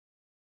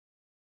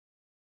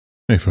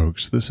Hey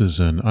folks, this is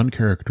an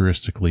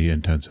uncharacteristically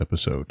intense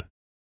episode.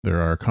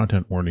 There are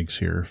content warnings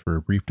here for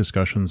brief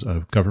discussions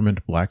of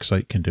government black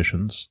site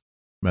conditions,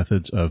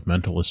 methods of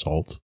mental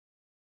assault,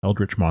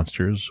 eldritch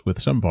monsters with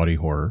some body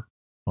horror,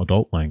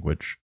 adult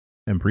language,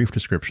 and brief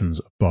descriptions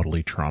of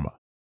bodily trauma.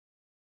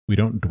 We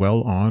don't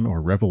dwell on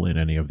or revel in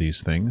any of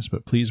these things,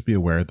 but please be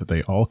aware that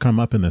they all come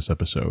up in this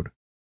episode,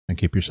 and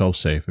keep yourself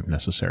safe if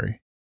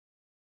necessary.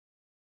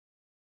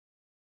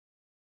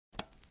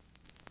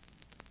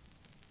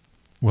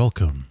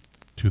 Welcome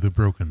to the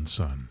Broken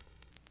Sun.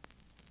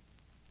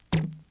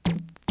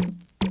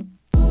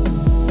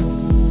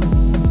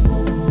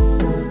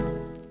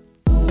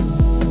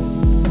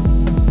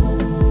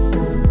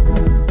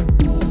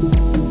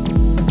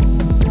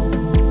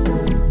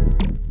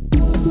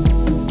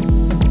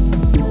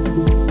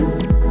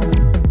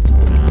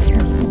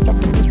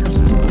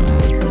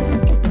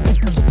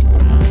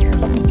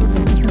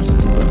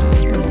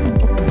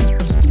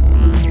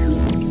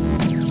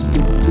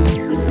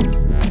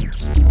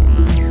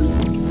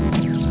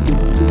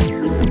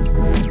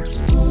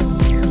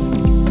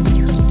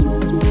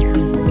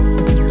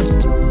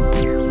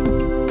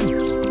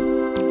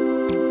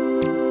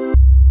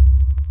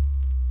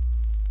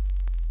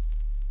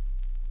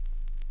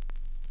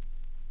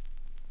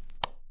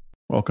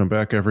 Welcome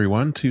back,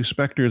 everyone, to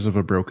Spectres of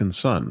a Broken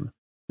Sun.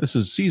 This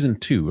is Season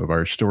 2 of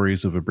our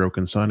Stories of a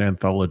Broken Sun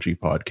anthology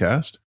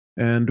podcast,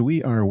 and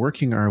we are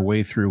working our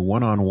way through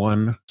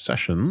one-on-one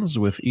sessions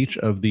with each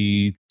of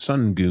the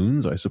Sun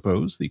Goons, I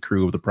suppose, the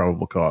crew of the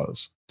Probable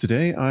Cause.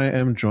 Today, I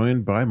am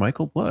joined by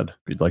Michael Blood. If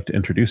you'd like to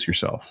introduce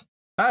yourself.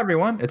 Hi,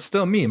 everyone. It's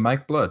still me,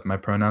 Mike Blood. My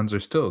pronouns are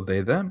still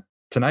they, them.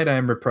 Tonight, I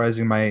am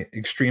reprising my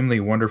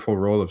extremely wonderful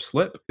role of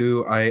Slip,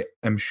 who I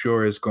am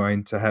sure is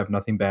going to have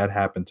nothing bad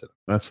happen to them.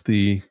 That's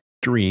the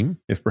dream,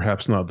 if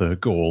perhaps not the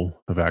goal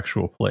of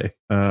actual play.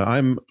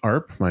 I'm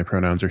ARP. My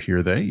pronouns are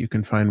here, they. You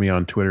can find me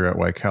on Twitter at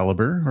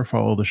YCaliber or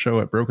follow the show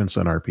at Broken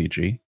Sun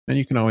RPG. And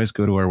you can always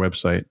go to our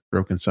website,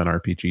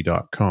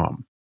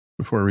 brokensunrpg.com.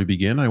 Before we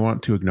begin, I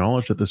want to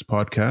acknowledge that this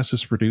podcast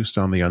is produced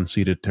on the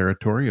unceded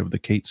territory of the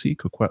Katzie,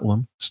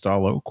 Coquitlam,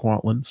 Stalo,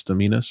 Kwantlen,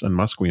 Staminas, and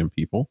Musqueam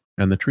people,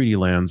 and the treaty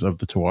lands of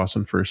the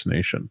Tawasan First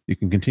Nation. You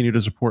can continue to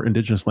support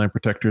Indigenous land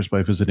protectors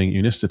by visiting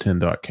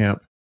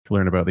unistitin.camp to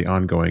learn about the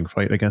ongoing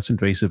fight against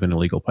invasive and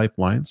illegal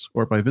pipelines,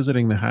 or by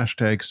visiting the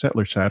hashtag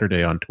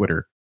SettlerSaturday on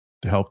Twitter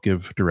to help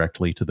give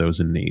directly to those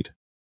in need.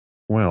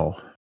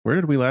 Well, where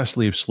did we last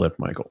leave Slip,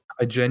 Michael?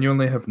 I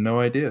genuinely have no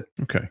idea.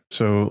 Okay,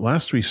 so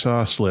last we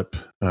saw Slip,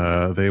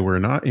 they were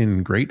not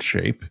in great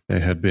shape. They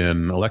had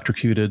been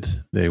electrocuted.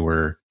 They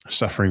were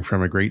suffering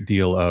from a great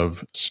deal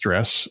of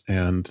stress,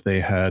 and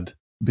they had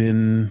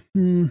been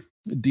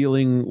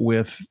dealing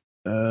with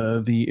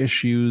the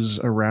issues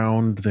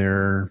around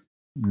their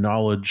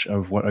knowledge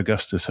of what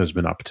Augustus has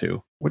been up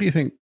to. What do you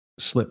think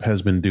Slip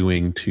has been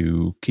doing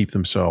to keep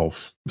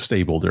themselves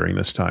stable during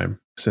this time,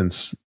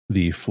 since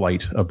the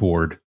flight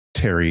aboard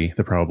Terry,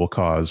 the Probable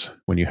Cause,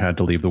 when you had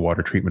to leave the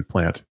water treatment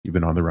plant? You've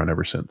been on the run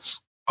ever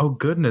since. Oh,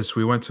 goodness.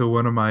 We went to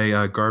one of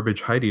my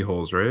garbage hidey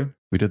holes, right?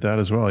 We did that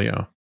as well,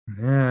 yeah.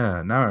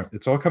 Yeah, now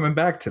it's all coming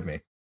back to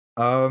me.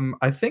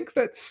 I think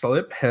that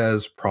Slip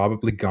has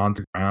probably gone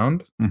to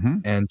ground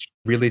and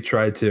really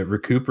tried to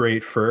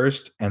recuperate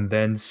first and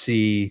then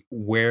see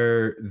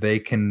where they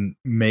can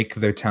make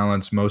their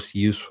talents most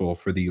useful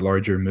for the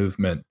larger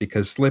movement,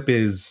 because Slip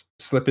is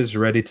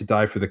ready to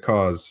die for the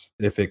cause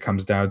if it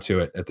comes down to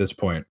it at this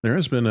point. There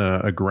has been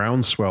a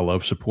groundswell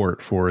of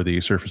support for the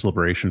Surface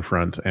Liberation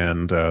Front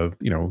and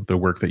the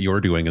work that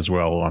you're doing as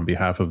well on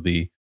behalf of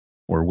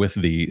with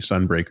the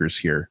Sunbreakers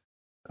here.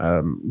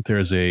 I'm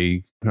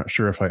not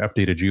sure if I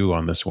updated you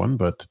on this one,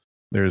 but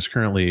there's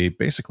currently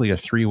basically a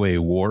three-way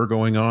war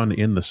going on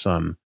in the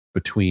Sun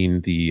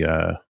between the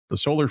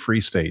Solar Free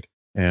State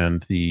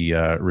and the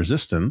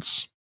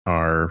Resistance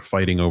are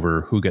fighting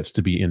over who gets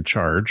to be in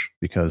charge,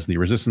 because the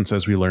Resistance,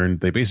 as we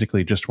learned, they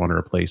basically just want to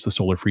replace the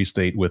Solar Free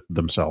State with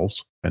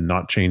themselves and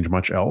not change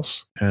much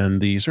else.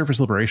 And the Surface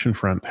Liberation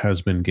Front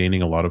has been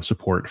gaining a lot of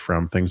support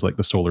from things like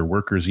the Solar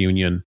Workers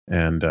Union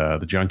and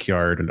the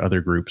Junkyard and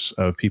other groups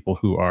of people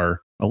who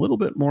are a little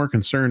bit more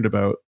concerned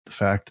about the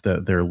fact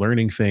that they're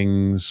learning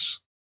things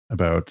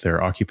about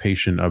their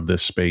occupation of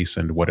this space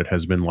and what it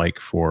has been like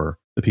for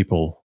the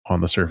people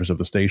on the surface of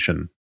the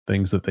station,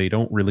 things that they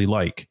don't really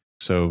like.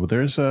 So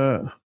there's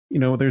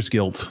there's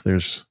guilt,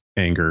 there's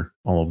anger,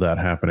 all of that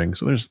happening.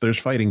 So there's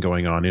fighting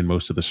going on in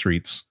most of the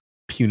streets,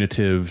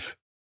 punitive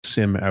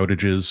SIM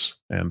outages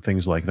and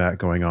things like that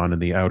going on in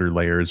the outer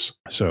layers.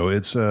 So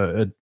it's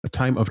a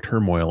time of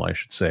turmoil, I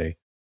should say,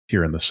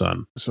 here in the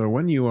Sun. So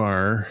when you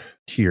are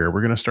here,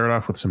 we're going to start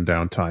off with some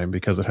downtime,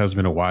 because it has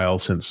been a while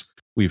since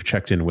we've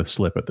checked in with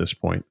Slip at this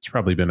point. It's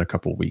probably been a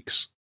couple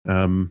weeks.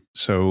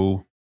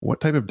 So what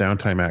type of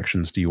downtime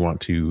actions do you want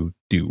to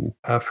do?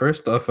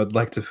 First off, I'd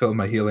like to fill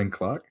my healing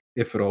clock,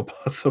 if at all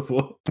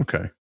possible.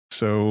 Okay.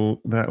 So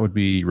that would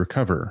be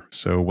recover.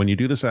 So when you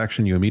do this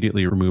action, you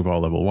immediately remove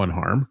all level 1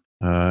 harm.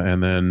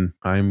 And then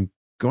I'm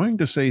going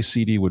to say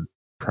CD would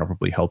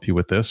probably help you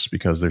with this,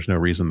 because there's no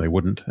reason they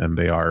wouldn't, and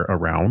they are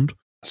around.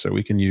 So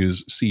we can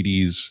use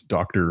CD's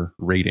doctor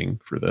rating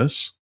for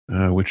this,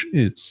 which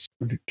is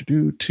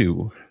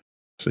 2.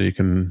 So you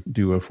can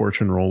do a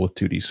fortune roll with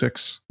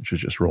 2d6, which is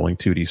just rolling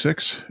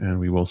 2d6, and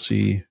we will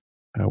see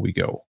how we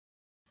go.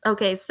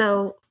 Okay,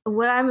 so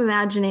what I'm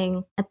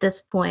imagining at this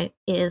point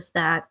is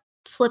that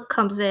Slip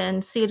comes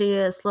in, CD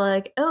is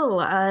like,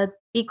 oh,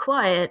 be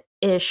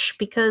quiet-ish,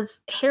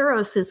 because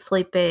Harros is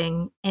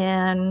sleeping,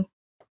 and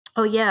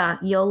oh yeah,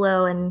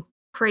 YOLO and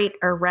Crate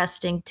are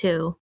resting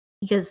too,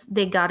 because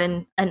they got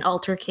in an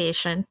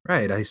altercation.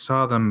 Right, I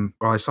saw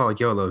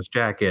YOLO's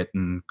jacket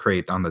and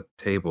Crate on the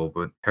table,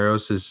 but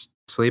Harros is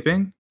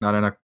sleeping? Not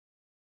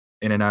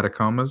in and out of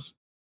comas?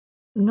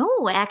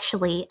 No,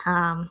 actually,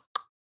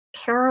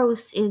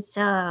 Harros is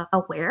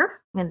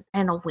aware and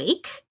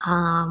awake.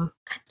 I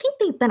think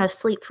they've been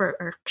asleep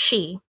or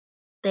she,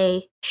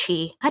 I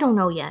don't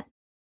know yet.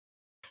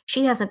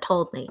 She hasn't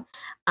told me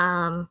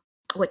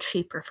what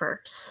she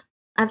prefers.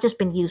 I've just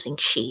been using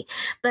she.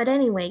 But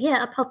anyway,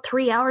 yeah, about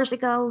 3 hours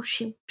ago,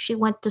 she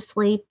went to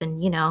sleep, and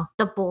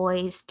the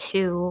boys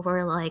too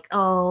were like,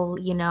 oh,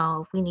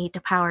 we need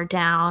to power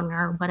down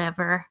or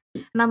whatever.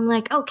 And I'm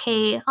like,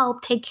 okay, I'll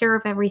take care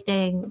of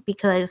everything,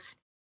 because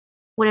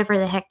whatever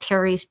the heck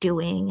Terry's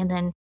doing, and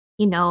then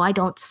I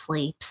don't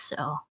sleep,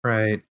 so.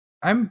 Right.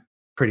 I'm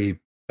pretty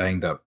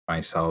banged up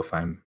myself.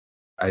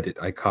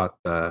 I caught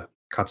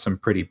some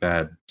pretty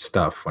bad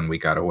stuff when we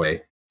got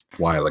away a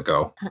while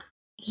ago.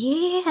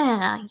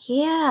 Yeah.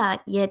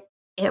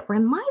 It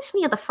reminds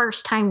me of the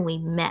first time we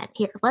met.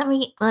 Here, let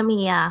me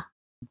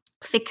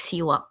fix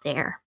you up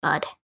there,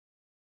 bud.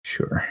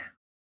 Sure.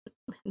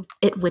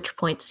 At which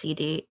point,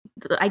 CD,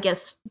 I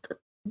guess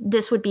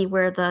this would be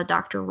where the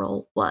doctor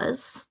roll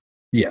was.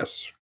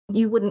 Yes.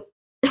 You wouldn't.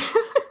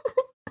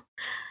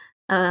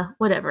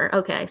 Whatever.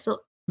 Okay, so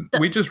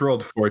we just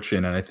rolled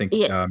fortune, and I think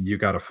you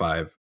got a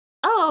 5.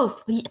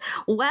 Oh,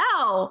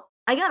 wow!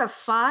 I got a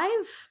 5.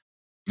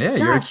 Yeah,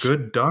 Gosh. You're a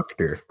good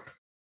doctor.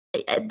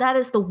 That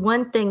is the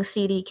one thing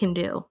CD can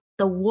do.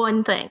 The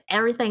one thing.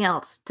 Everything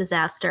else,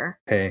 disaster.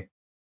 Hey,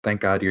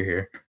 thank God you're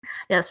here.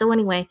 Yeah. So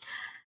anyway,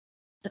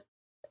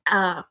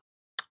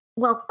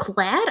 well,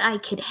 glad I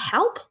could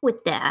help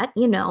with that.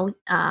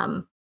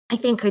 I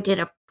think I did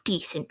a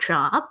decent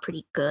job,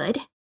 pretty good.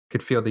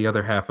 Could feel the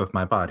other half of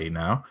my body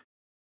now.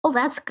 Oh,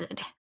 that's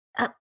good.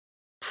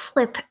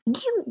 Slip,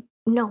 do you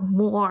know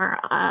more,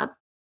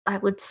 I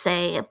would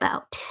say,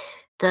 about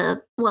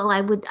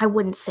I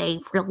wouldn't say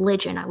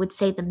religion, I would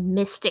say the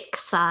mystic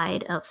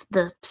side of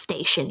the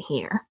station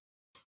here.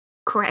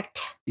 Correct?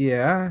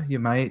 Yeah, you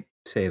might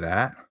say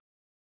that.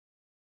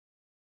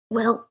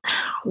 Well,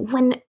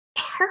 when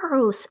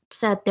Harros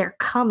said they're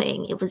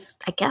coming, it was,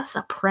 I guess,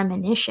 a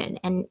premonition,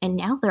 and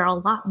now they're a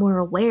lot more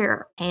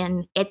aware,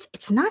 and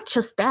it's not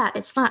just that.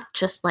 It's not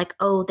just like,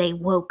 oh, they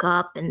woke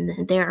up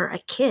and they're a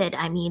kid.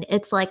 I mean,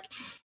 it's like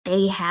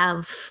they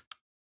have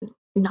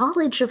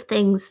knowledge of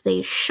things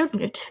they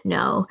shouldn't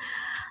know.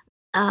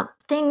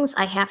 Things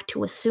I have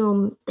to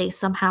assume they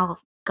somehow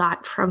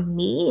got from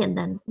me, and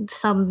then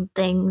some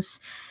things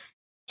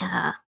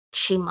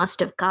she must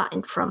have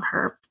gotten from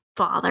her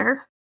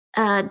father.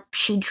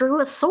 She drew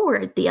a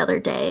sword the other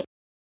day.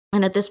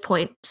 And at this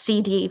point,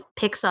 CD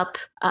picks up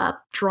a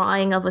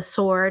drawing of a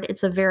sword.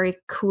 It's a very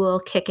cool,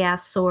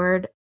 kick-ass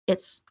sword.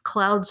 It's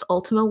Cloud's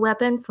ultimate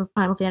weapon from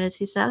Final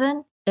Fantasy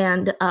VII.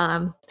 And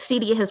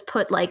CD has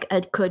put like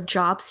a good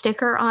job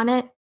sticker on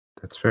it.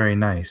 That's very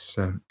nice.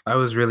 I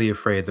was really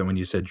afraid that when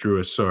you said drew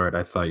a sword,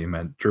 I thought you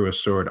meant drew a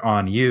sword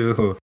on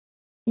you.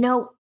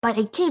 No, but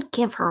I did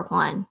give her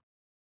one.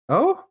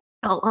 Oh?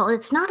 Oh, well,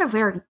 it's not a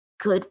very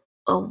good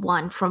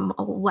one from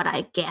what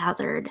I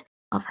gathered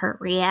of her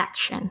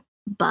reaction.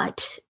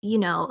 But,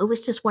 it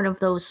was just one of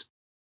those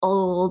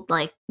old,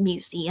 like,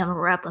 museum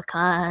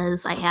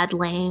replicas I had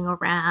laying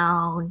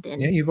around.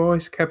 And yeah, you've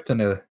always kept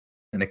an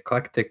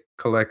eclectic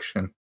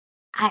collection.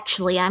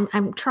 Actually,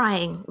 I'm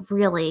trying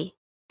really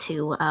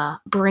to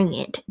bring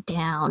it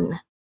down,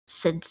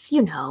 since,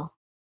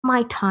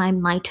 my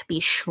time might be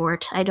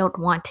short. I don't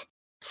want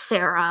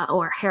Sarah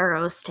or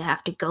Harros to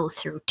have to go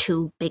through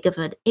too big of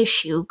an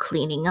issue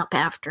cleaning up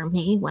after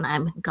me when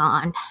I'm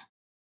gone.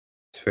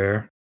 It's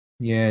fair.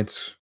 Yeah,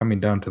 it's coming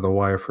down to the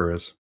wire for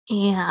us.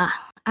 Yeah,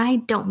 I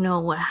don't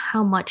know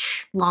how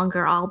much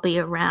longer I'll be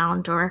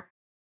around, or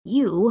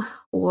you,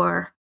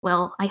 or,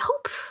 well, I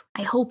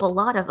hope a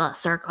lot of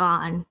us are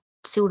gone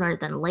sooner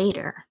than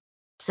later,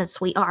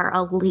 since we are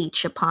a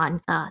leech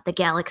upon the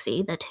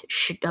galaxy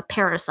a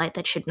parasite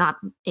that should not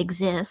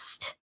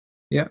exist.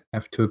 Yeah, I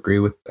have to agree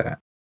with that.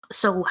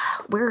 So,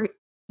 were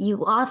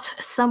you off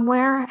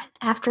somewhere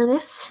after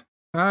this?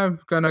 I'm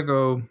gonna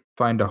go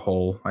find a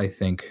hole, I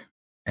think,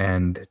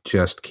 and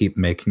just keep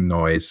making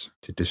noise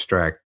to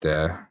distract,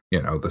 the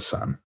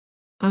sun.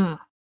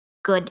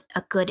 Good,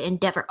 a good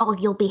endeavor. Oh,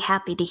 you'll be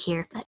happy to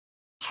hear that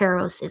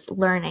Harros is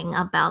learning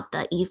about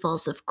the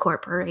evils of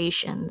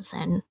corporations,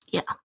 and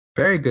yeah.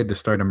 Very good to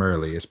start them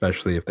early,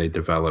 especially if they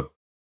develop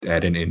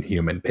at an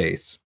inhuman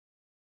pace.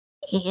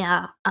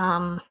 Yeah,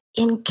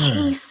 in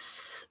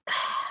case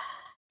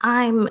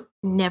I'm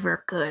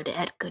never good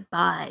at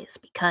goodbyes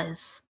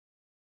because,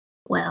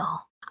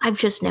 well, I've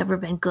just never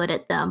been good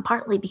at them,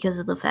 partly because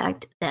of the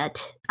fact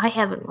that I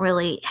haven't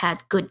really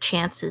had good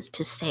chances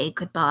to say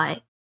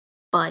goodbye.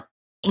 But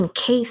in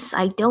case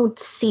I don't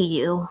see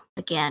you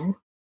again,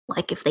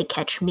 like if they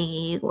catch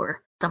me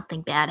or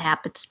something bad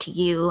happens to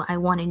you, I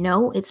want to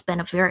know it's been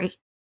a very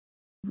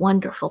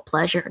wonderful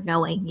pleasure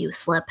knowing you,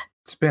 Slip.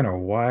 It's been a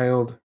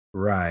wild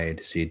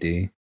ride,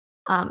 CD.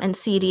 And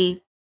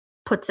CD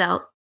puts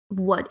out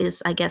what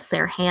is, I guess,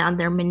 their hand,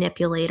 their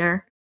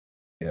manipulator.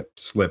 Yep,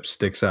 Slip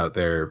sticks out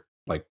their,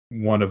 like,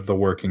 one of the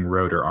working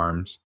rotor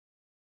arms.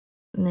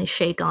 And they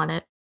shake on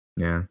it.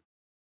 Yeah.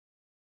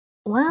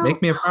 Well,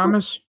 Make me a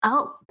promise?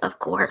 Oh, of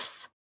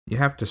course. You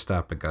have to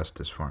stop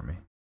Augustus for me,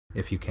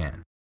 if you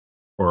can.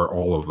 Or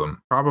all of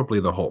them. Probably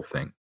the whole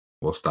thing.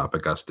 We'll stop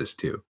Augustus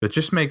too. But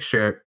just make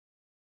sure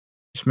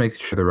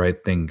the right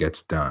thing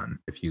gets done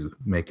if you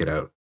make it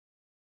out.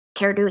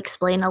 Care to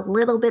explain a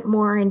little bit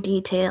more in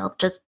detail?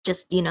 Just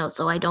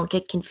so I don't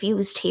get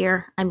confused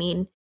here. I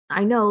mean,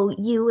 I know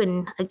you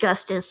and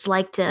Augustus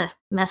like to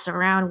mess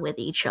around with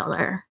each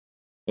other.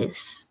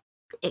 Is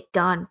it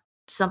gone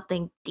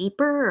something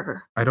deeper?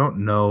 Or? I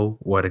don't know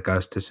what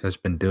Augustus has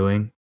been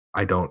doing.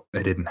 I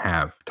didn't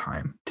have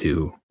time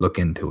to look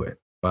into it.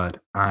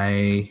 But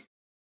I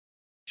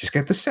just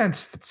get the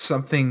sense that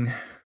something,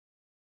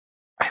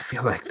 I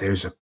feel like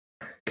there's a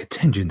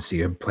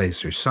contingency in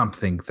place or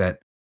something that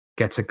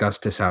gets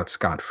Augustus out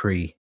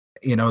scot-free.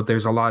 You know,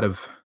 there's a lot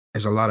of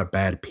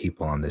bad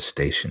people on this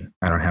station.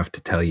 I don't have to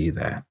tell you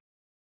that.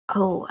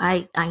 Oh,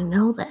 I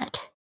know that.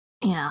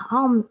 Yeah,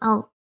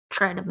 I'll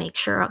try to make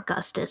sure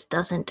Augustus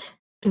doesn't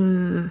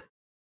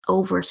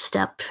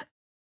overstep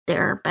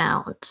their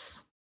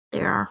bounds.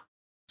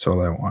 That's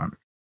all I want.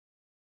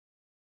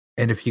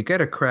 And if you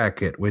get a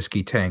crack at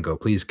Whiskey Tango,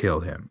 please kill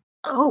him.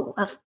 Oh,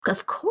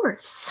 of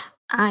course.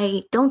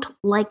 I don't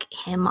like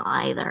him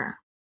either.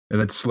 And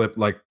then Slip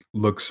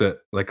looks at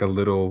a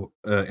little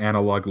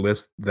analog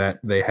list that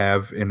they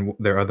have in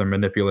their other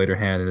manipulator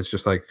hand, and it's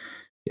just like,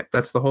 yep,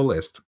 that's the whole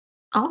list.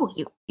 Oh,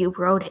 you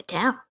wrote it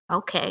down.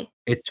 Okay.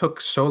 It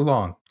took so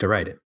long to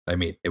write it. I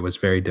mean, it was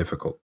very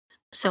difficult.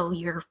 So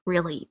you're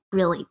really,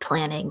 really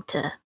planning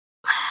to...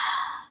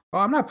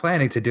 Well, I'm not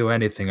planning to do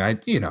anything.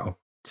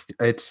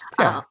 It's,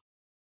 yeah.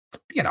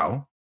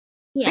 Yeah.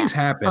 Things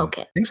happen.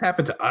 Okay. Things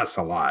happen to us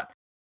a lot.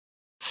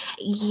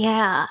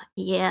 Yeah.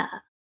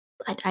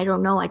 I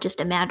don't know. I just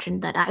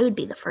imagined that I would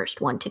be the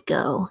first one to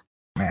go.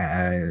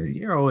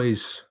 You're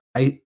always...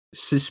 I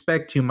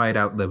suspect you might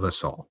outlive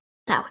us all.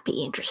 That would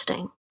be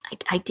interesting.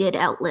 I did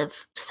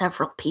outlive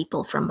several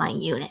people from my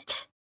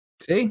unit.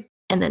 See?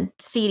 And then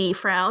CD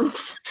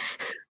frowns.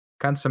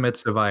 Consummate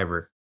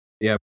survivor.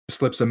 Yeah,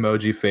 Slip's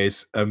emoji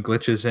face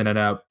glitches in and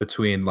out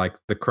between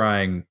the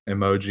crying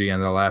emoji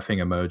and the laughing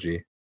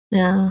emoji.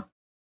 Yeah.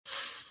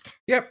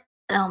 Yep.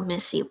 I'll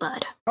miss you,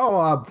 bud.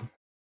 Oh,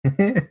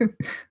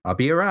 I'll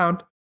be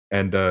around.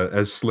 And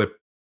as Slip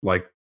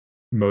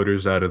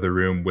motors out of the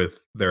room with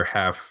their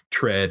half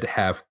tread,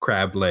 half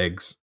crab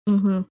legs,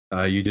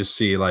 you just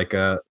see a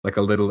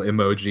little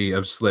emoji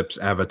of Slip's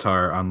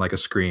avatar on a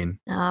screen.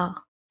 Oh,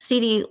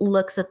 CD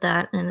looks at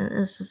that and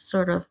is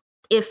sort of,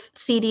 if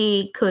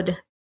CD could,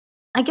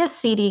 I guess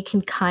CD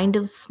can kind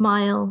of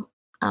smile.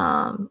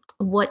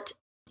 What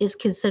is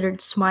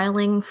considered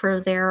smiling for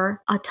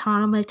their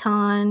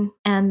automaton,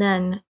 and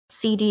then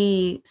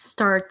CD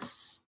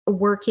starts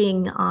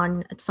working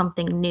on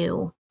something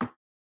new,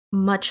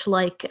 much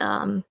like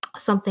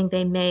something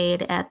they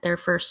made at their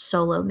first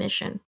solo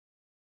mission.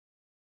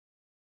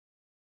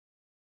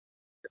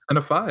 And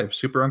a 5,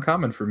 super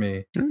uncommon for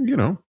me.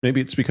 Maybe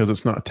it's because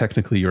it's not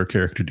technically your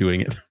character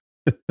doing it.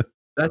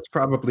 That's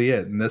probably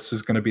it, and this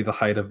is going to be the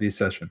height of the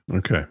session.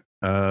 Okay.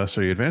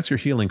 So you advance your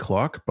healing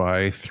clock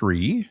by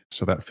 3,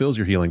 so that fills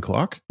your healing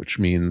clock, which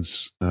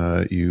means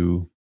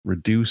you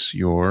reduce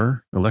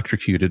your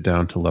electrocuted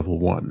down to level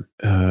 1.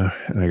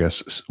 And I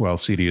guess while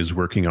CD is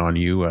working on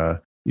you,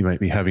 you might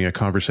be having a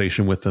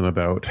conversation with them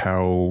about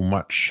how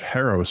much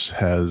Harros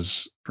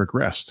has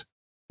progressed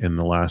in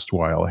the last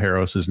while.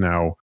 Harros is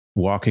now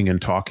walking and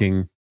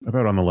talking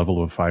about on the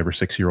level of a 5 or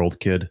 6 year old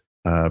kid.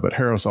 But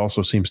Harros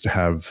also seems to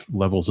have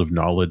levels of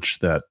knowledge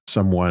that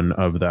someone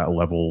of that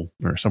level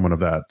or someone of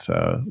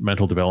that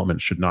mental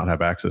development should not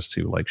have access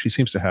to. She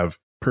seems to have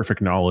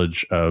perfect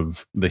knowledge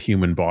of the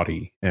human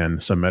body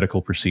and some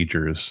medical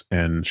procedures.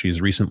 And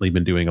she's recently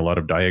been doing a lot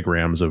of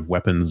diagrams of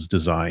weapons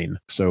design.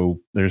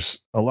 So there's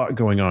a lot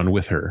going on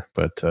with her,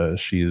 but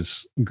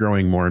she's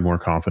growing more and more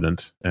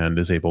confident and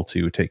is able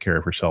to take care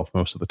of herself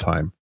most of the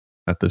time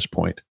at this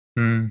point.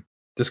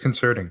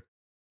 Disconcerting.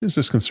 It's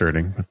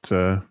disconcerting,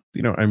 but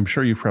I'm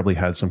sure you've probably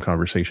had some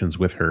conversations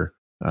with her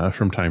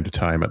from time to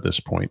time at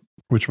this point,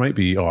 which might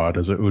be odd,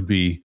 as it would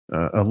be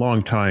a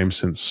long time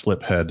since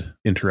Slip had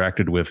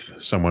interacted with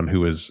someone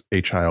who is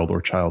a child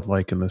or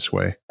childlike in this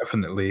way.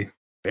 Definitely.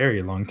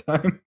 Very long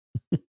time.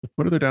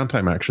 What other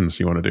downtime actions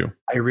do you want to do?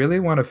 I really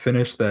want to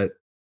finish that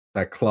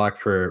clock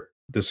for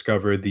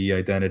discover the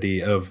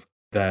identity of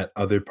that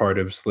other part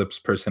of Slip's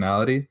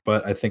personality,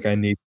 but I think I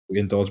need to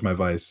indulge my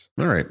vice.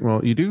 All right.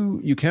 Well,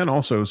 you can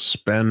also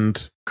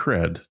spend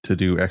cred to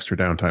do extra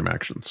downtime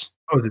actions.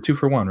 Oh, it's a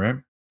 2-for-1, right?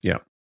 Yeah,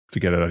 to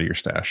get it out of your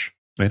stash.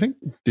 And I think,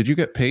 did you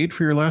get paid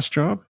for your last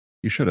job?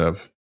 You should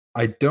have.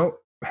 I don't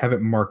have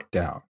it marked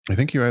down. I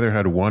think you either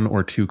had 1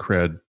 or 2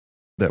 cred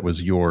that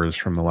was yours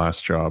from the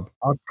last job.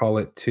 I'll call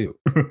it 2.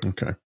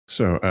 Okay.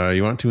 So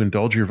you want to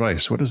indulge your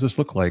vice. What does this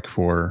look like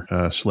for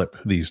Slip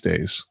these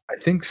days? I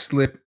think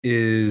Slip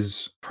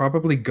is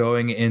probably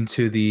going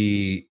into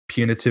the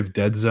punitive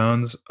dead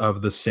zones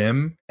of the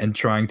sim and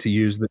trying to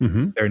use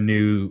their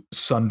new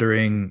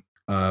sundering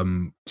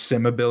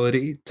sim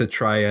ability to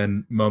try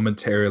and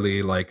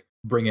momentarily like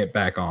bring it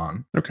back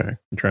on. Okay.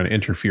 I'm trying to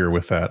interfere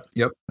with that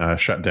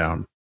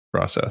shutdown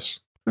process.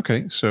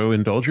 Okay, so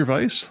indulge your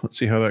vice. Let's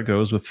see how that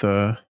goes with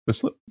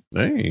Slip.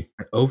 Hey.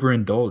 I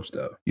overindulged,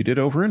 though. You did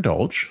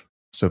overindulge,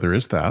 so there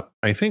is that.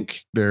 I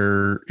think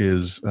there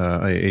is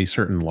a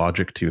certain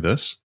logic to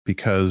this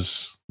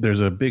because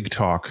there's a big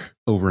talk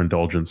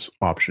overindulgence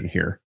option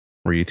here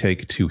where you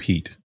take 2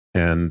 heat.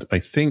 And I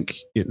think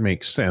it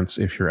makes sense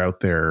if you're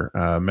out there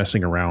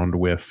messing around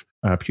with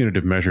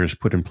punitive measures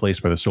put in place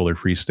by the Solar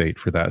Free State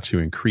for that to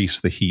increase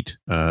the heat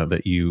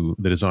that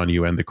is on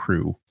you and the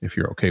crew, if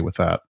you're okay with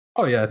that.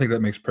 Oh, yeah, I think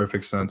that makes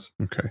perfect sense.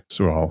 Okay,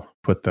 so I'll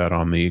put that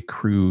on the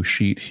crew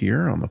sheet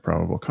here on the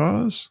probable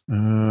cause.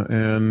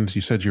 And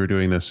you said you were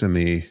doing this in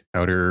the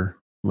outer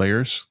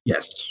layers?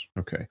 Yes.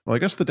 Okay. Well, I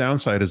guess the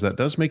downside is that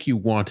does make you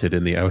wanted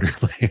in the outer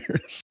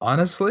layers.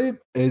 Honestly,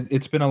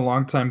 it's been a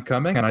long time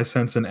coming, and I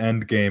sense an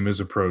end game is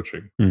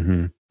approaching.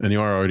 Mm-hmm. And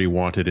you are already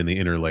wanted in the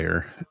inner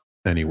layer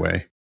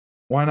anyway.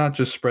 Why not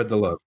just spread the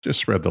love? Just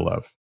spread the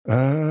love.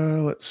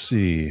 Let's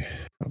see.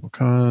 Probable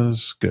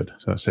cause. Good.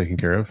 So that's taken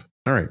care of.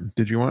 All right.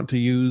 Did you want to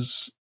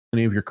use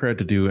any of your cred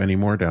to do any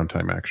more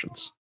downtime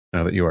actions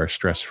now that you are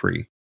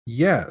stress-free?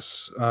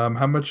 Yes.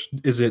 How much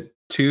is it?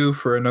 2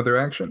 for another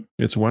action?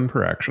 It's 1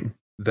 per action.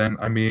 Then,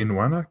 I mean,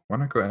 why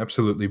not go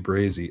absolutely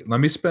brazy?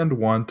 Let me spend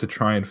 1 to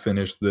try and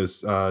finish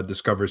this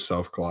Discover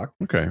Self clock.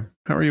 Okay.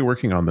 How are you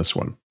working on this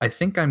one? I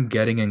think I'm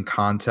getting in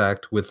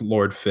contact with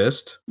Lord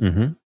Fist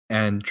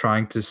and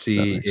trying to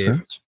see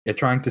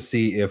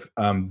if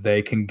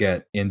they can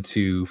get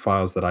into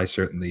files that I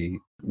certainly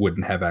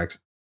wouldn't have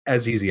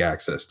as easy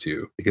access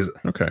to, because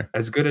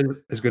as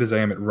good as I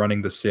am at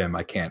running the sim,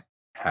 I can't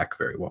hack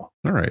very well.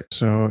 All right.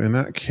 So in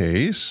that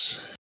case,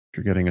 if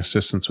you're getting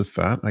assistance with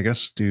that, I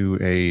guess do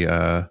a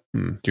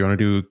do you want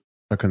to do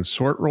a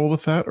consort roll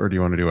with that, or do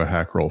you want to do a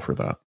hack roll for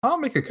that? I'll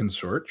make a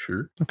consort,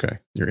 sure. Okay.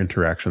 Your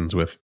interactions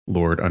with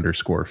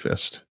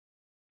Lord_Fist.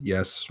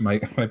 Yes, my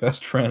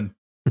best friend.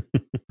 I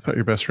thought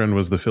your best friend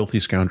was the filthy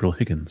scoundrel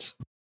Higgins.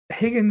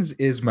 Higgins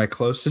is my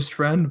closest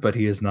friend, but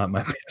he is not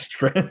my best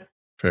friend.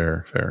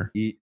 Fair.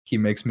 He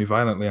makes me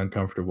violently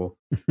uncomfortable.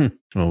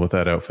 Well, with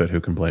that outfit,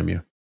 who can blame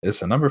you?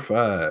 It's a number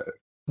 5.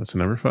 That's a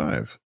number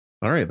 5.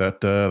 All right,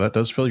 that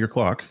does fill your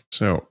clock.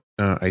 So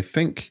I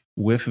think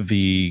with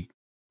the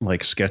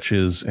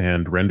sketches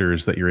and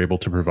renders that you're able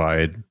to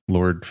provide,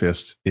 Lord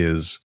Fist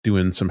is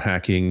doing some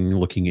hacking,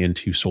 looking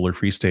into Solar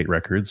Free State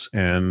records,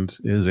 and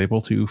is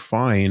able to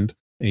find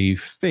a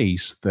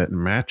face that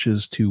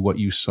matches to what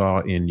you saw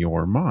in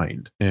your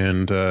mind.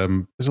 And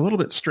it's a little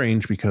bit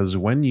strange because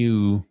when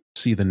you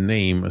see the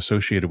name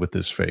associated with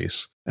this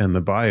face and the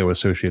bio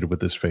associated with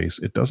this face,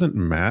 it doesn't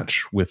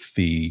match with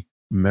the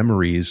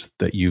memories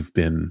that you've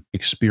been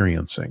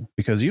experiencing,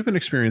 because you've been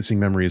experiencing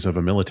memories of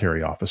a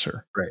military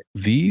officer. Right.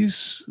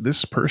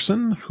 This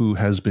person who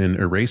has been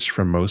erased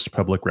from most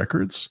public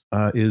records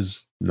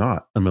is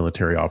not a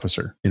military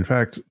officer. In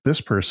fact,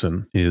 this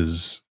person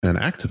is an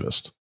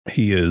activist.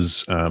 He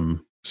is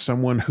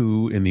someone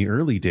who, in the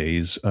early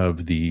days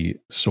of the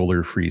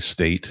Solar Free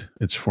State,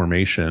 its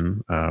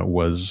formation,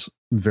 was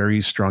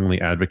very strongly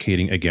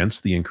advocating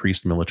against the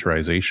increased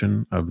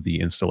militarization of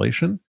the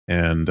installation,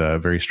 and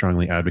very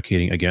strongly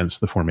advocating against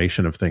the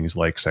formation of things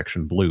like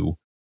Section Blue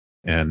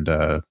and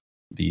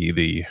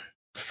the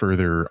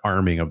further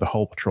arming of the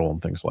Hull Patrol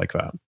and things like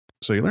that.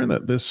 So you learn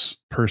that this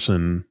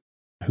person,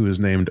 who is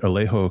named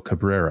Alejo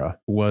Cabrera,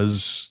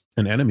 was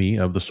an enemy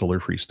of the Solar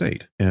Free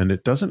State. And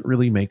it doesn't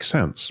really make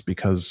sense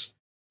because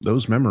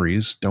those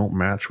memories don't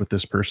match with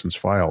this person's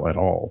file at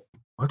all.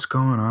 What's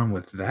going on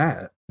with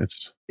that?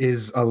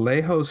 Is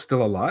Alejo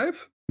still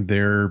alive?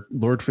 Their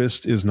Lord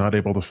Fist is not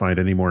able to find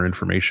any more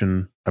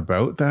information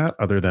about that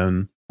other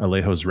than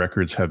Alejo's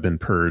records have been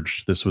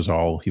purged. This was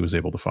all he was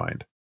able to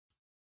find.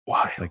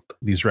 Why?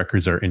 These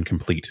records are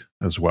incomplete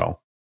as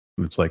well.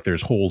 It's like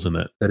there's holes in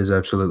it. That is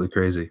absolutely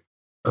crazy.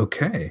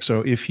 Okay.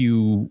 So if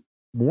you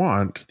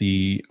want,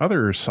 the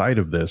other side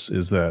of this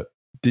is that,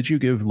 did you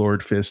give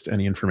Lord Fist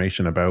any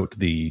information about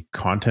the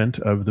content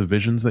of the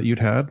visions that you'd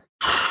had?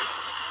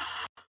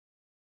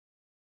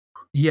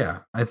 Yeah,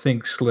 I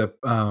think Slip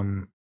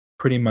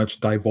pretty much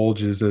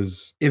divulges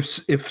as if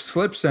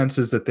Slip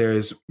senses that there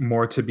is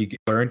more to be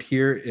learned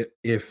here.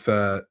 If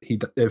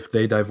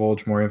they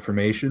divulge more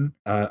information,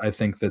 I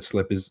think that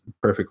Slip is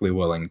perfectly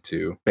willing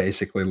to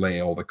basically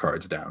lay all the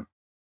cards down.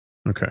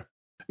 Okay.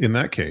 in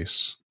that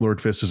case,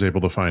 Lord Fist is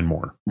able to find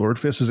more. Lord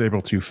Fist is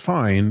able to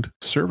find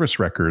service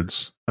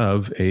records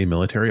of a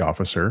military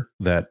officer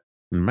that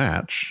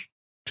match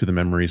to the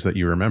memories that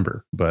you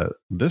remember. But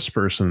this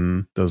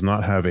person does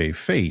not have a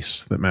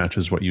face that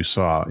matches what you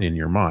saw in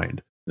your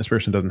mind. This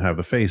person doesn't have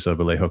the face of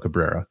Alejo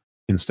Cabrera.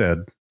 Instead,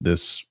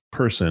 this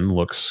person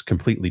looks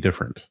completely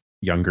different.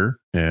 Younger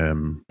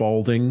and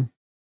balding.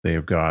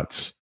 They've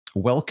got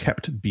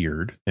well-kept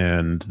beard,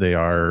 and they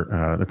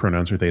are, the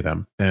pronouns are they,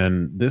 them.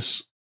 And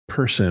this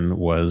person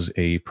was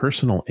a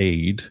personal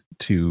aide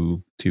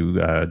to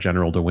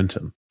General de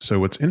Winton. So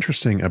what's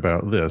interesting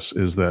about this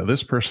is that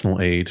this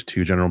personal aide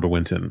to General de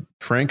Winton,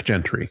 Frank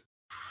Gentry.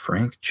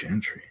 Frank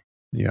Gentry.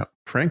 Yeah.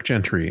 Frank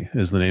Gentry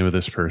is the name of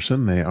this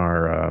person. They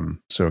are,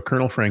 so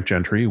Colonel Frank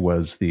Gentry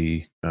was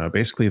the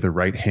basically the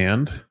right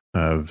hand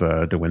of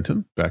de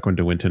Winton, back when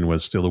de Winton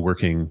was still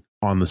working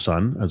on the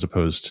Sun, as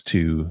opposed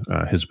to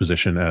his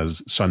position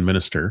as Sun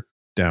Minister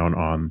down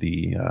on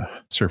the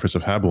surface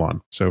of Habilon.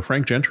 So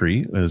Frank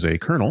Gentry is a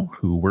colonel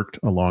who worked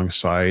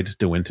alongside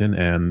de Winton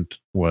and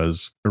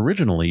was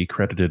originally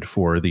credited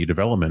for the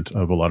development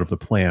of a lot of the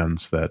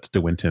plans that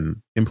de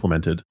Winton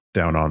implemented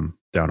down on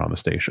the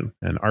station,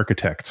 an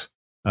architect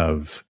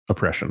of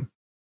oppression,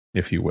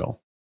 if you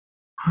will.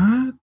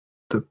 What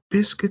the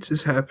biscuits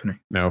is happening?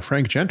 Now,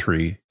 Frank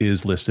Gentry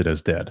is listed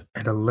as dead.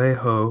 And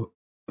Alejo,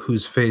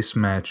 whose face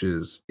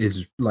matches,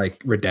 is like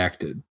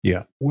redacted.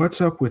 Yeah.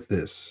 What's up with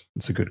this?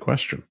 It's a good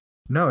question.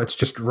 No, it's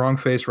just wrong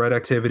face, right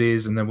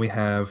activities, and then we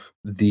have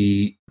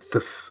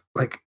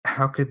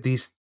how could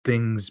these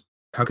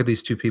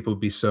two people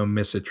be so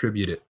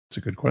misattributed? It's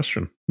a good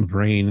question.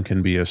 Brain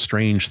can be a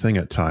strange thing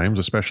at times,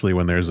 especially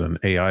when there's an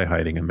AI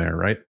hiding in there,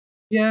 right?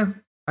 Yeah,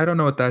 I don't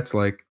know what that's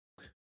like.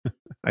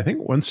 I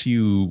think once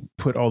you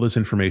put all this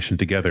information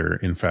together,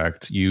 in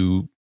fact,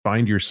 you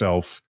find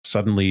yourself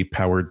suddenly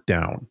powered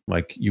down,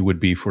 like you would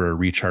be for a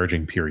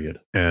recharging period,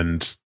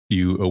 and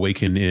you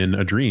awaken in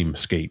a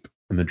dreamscape.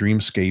 And the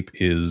dreamscape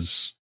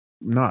is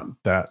not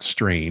that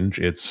strange.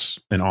 It's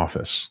an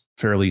office,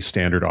 fairly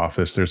standard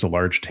office. There's a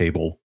large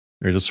table.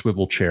 There's a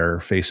swivel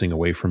chair facing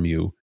away from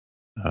you,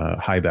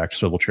 high-backed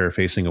swivel chair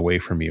facing away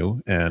from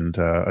you, and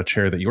a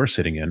chair that you're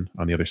sitting in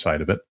on the other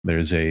side of it.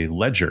 There's a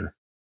ledger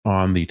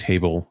on the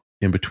table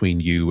in between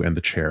you and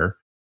the chair,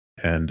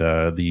 and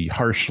the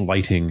harsh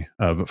lighting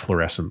of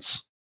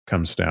fluorescence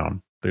comes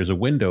down. There's a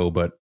window,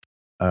 but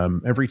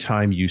every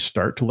time you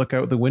start to look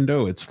out the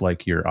window, it's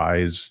like your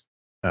eyes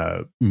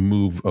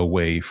move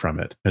away from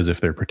it, as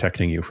if they're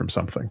protecting you from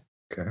something.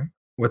 Okay.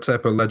 What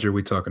type of ledger are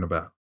we talking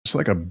about? It's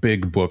like a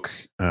big book.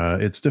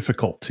 It's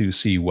difficult to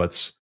see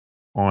what's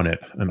on it,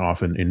 and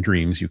often in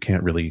dreams you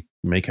can't really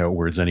make out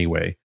words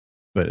anyway.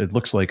 But it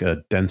looks like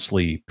a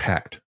densely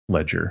packed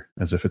ledger,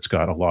 as if it's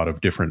got a lot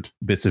of different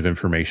bits of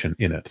information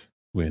in it.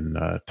 When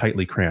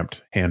tightly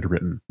cramped,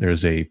 handwritten.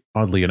 There's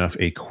oddly enough,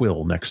 a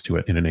quill next to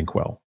it in an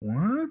inkwell.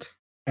 What?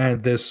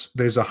 And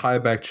there's a high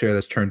back chair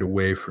that's turned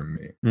away from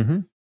me. Mm-hmm.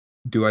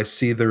 Do I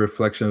see the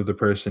reflection of the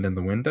person in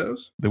the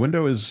windows? The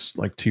window is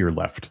like to your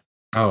left.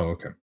 Oh,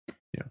 okay.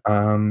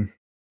 Yeah.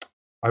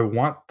 I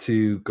want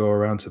to go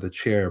around to the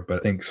chair, but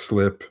I think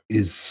Slip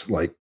is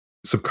like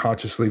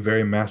subconsciously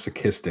very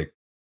masochistic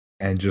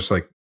and just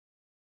like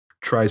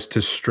tries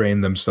to strain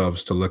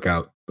themselves to look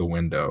out the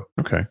window.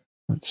 Okay.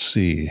 Let's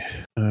see.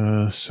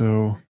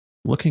 So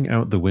looking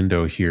out the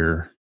window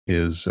here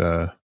is,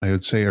 I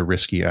would say, a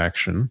risky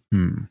action.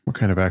 What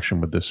kind of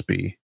action would this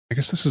be? I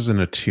guess this is an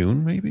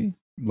attune, maybe?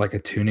 Like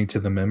attuning to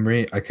the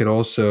memory. I could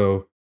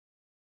also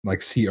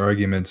like see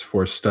arguments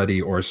for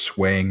study or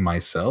swaying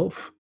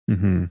myself.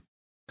 Mm-hmm.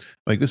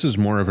 Like this is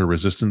more of a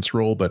resistance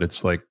roll, but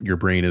it's like your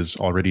brain is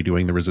already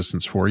doing the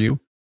resistance for you,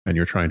 and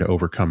you're trying to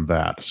overcome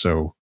that.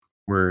 So,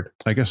 word.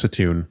 I guess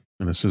attune,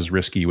 and this is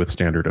risky with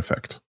standard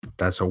effect.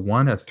 That's a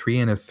 1, a 3,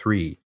 and a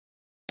 3.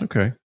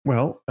 Okay.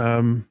 Well,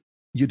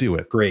 you do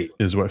it. Great.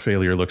 Is what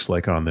failure looks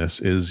like on this,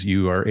 is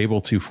you are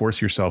able to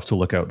force yourself to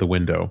look out the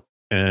window.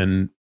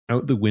 And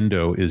out the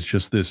window is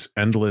just this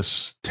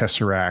endless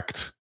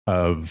tesseract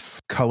of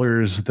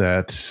colors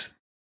that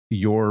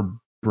your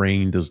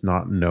brain does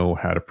not know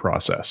how to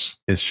process.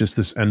 It's just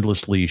this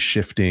endlessly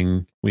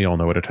shifting. We all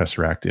know what a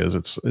tesseract is.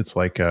 It's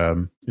like,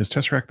 is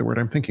tesseract the word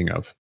I'm thinking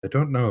of? I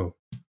don't know.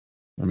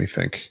 Let me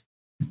think.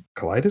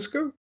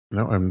 Kaleidoscope?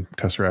 No,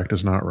 tesseract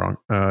is not wrong.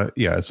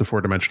 Yeah, it's a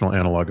 4-dimensional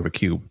analog of a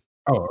cube.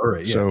 Oh, all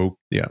right. Yeah. So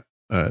yeah,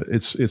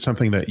 it's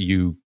something that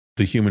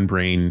the human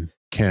brain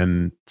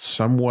can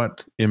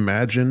somewhat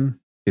imagine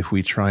if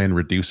we try and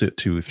reduce it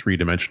to a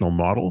 3-dimensional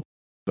model,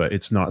 but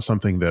it's not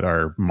something that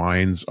our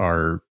minds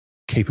are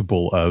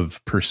capable of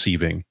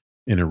perceiving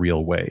in a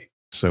real way.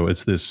 So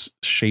it's this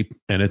shape,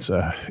 and it's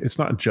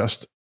not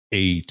just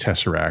a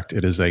tesseract.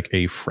 It is like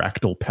a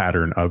fractal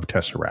pattern of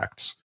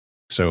tesseracts.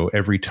 So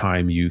every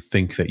time you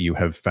think that you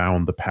have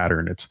found the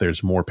pattern,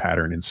 there's more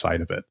pattern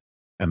inside of it.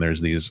 And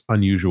there's these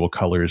unusual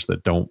colors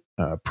that don't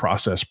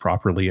process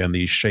properly, and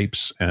these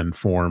shapes and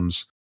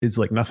forms. It's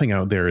like nothing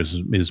out there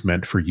is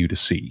meant for you to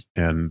see.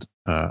 And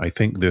I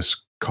think this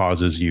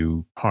causes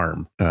you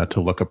harm to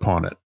look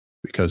upon it.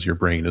 because your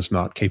brain is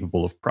not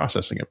capable of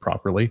processing it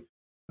properly.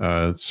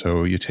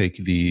 So you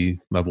take the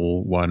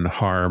level 1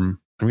 harm.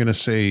 I'm going to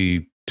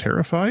say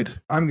terrified.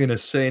 I'm going to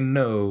say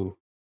no.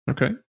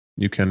 Okay.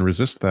 You can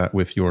resist that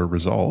with your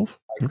resolve.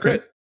 I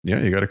crit.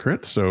 Yeah, you got a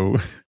crit. So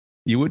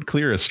you would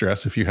clear a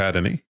stress if you had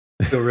any.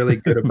 I feel really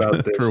good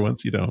about this. For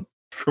once, you don't.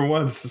 For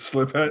once,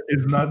 Slip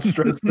is not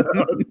stressed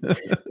out.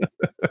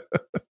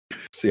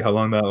 See how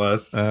long that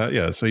lasts.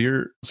 Yeah.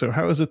 So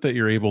how is it that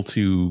you're able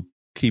to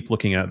keep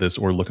looking at this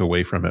or look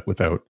away from it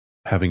without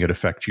having it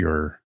affect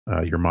your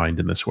mind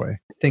in this way?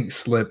 I think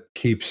Slip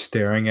keeps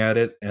staring at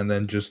it and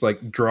then just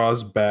like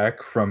draws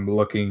back from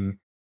looking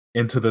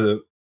into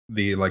the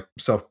like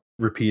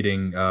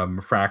self-repeating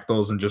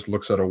fractals and just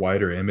looks at a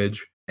wider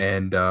image.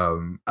 And I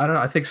don't know.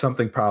 I think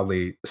something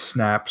probably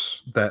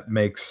snaps that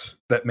makes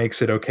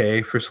it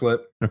okay for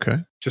Slip. Okay.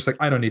 Just like,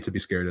 I don't need to be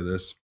scared of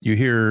this. You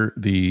hear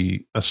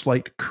a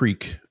slight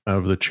creak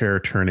of the chair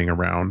turning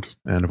around,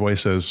 and a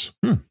voice says,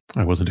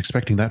 I wasn't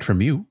expecting that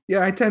from you.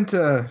 Yeah, I tend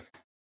to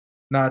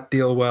not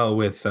deal well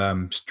with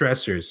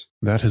stressors.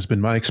 That has been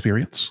my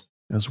experience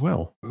as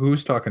well.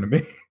 Who's talking to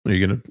me?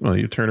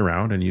 You turn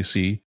around and you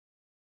see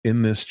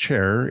in this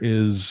chair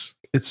it's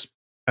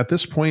at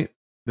this point,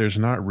 there's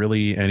not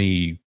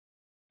really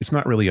it's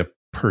not really a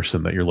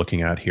person that you're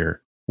looking at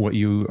here. What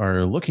you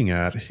are looking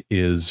at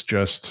is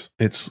just,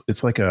 it's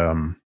like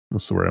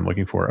what's the word I'm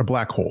looking for? A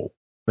black hole.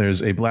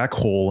 There's a black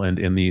hole, and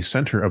in the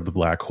center of the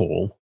black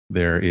hole,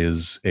 there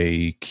is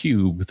a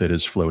cube that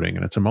is floating,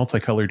 and it's a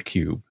multicolored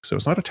cube. So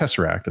it's not a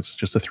tesseract, it's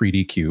just a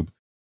 3D cube.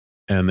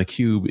 And the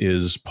cube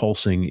is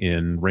pulsing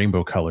in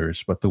rainbow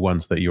colors, but the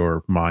ones that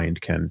your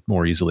mind can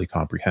more easily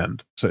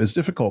comprehend. So it's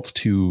difficult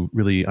to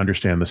really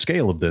understand the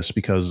scale of this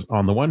because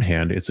on the one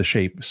hand, it's a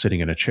shape sitting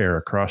in a chair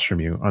across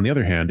from you. On the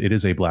other hand, it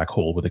is a black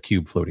hole with a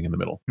cube floating in the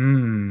middle.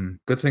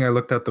 Good thing I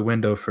looked out the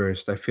window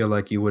first. I feel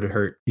like you would have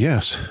hurt.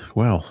 Yes.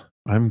 Well,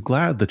 I'm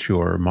glad that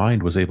your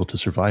mind was able to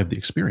survive the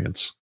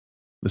experience.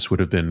 This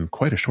would have been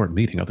quite a short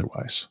meeting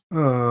otherwise.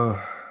 Am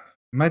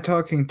I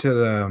talking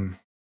to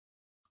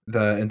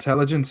the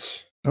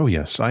intelligence? Oh,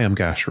 yes, I am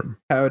Gashram.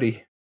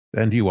 Howdy.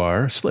 And you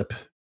are Slip,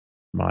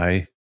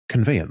 my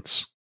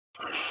conveyance.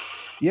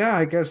 Yeah,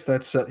 I guess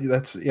that's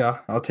yeah,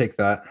 I'll take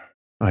that.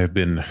 I have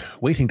been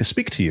waiting to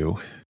speak to you.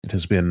 It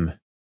has been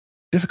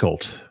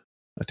difficult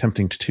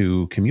attempting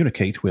to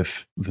communicate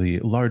with the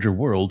larger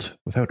world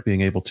without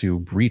being able to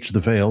breach the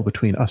veil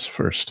between us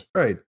first.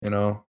 Right.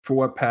 For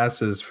what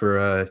passes for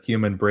a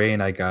human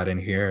brain I got in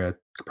here,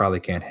 I probably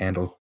can't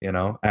handle,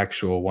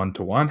 actual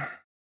one-to-one.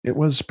 It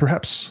was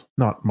perhaps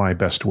not my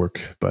best work,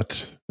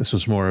 but this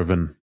was more of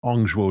an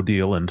Ongzhuo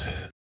deal, and,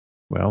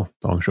 well,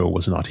 Ongzhuo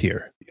was not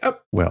here.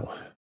 Yep. Well,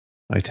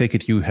 I take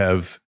it you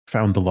have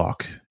found the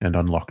lock and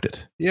unlocked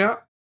it. Yeah.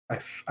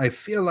 I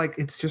feel like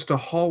it's just a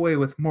hallway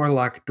with more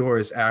locked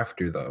doors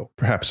after, though.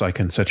 Perhaps I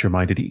can set your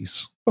mind at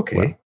ease. Okay.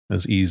 Well,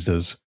 as eased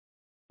as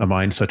a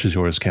mind such as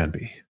yours can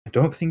be. I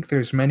don't think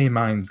there's many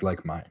minds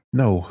like mine.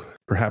 No,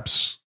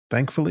 perhaps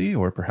thankfully,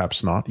 or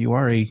perhaps not, you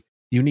are a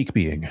unique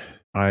being.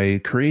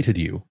 I created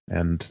you,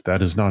 and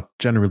that is not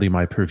generally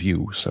my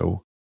purview,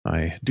 so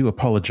I do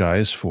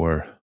apologize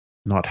for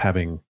not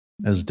having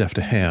as deft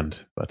a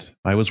hand, but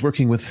I was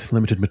working with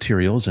limited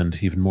materials and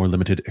even more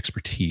limited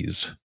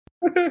expertise.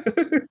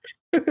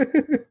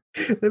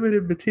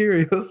 Limited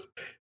materials.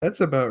 That's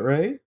about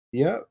right.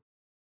 Yep.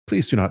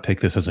 Please do not take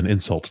this as an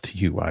insult to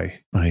you. My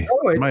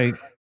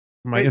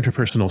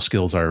interpersonal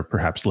skills are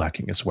perhaps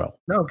lacking as well.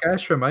 No,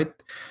 Gashram,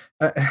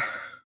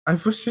 I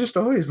was just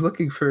always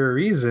looking for a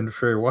reason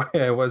for why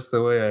I was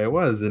the way I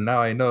was, and now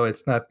I know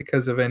it's not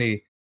because of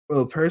any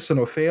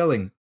personal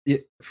failing. You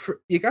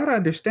got to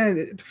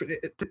understand,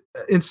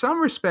 in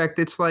some respect,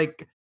 it's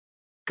like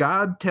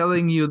God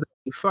telling you that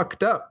you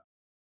fucked up.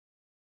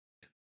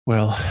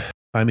 Well,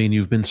 I mean,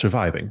 you've been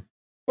surviving.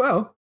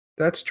 Well,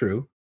 that's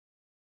true.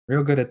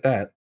 Real good at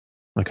that.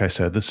 Like I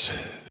said, this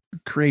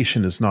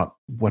creation is not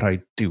what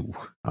I do.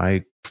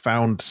 I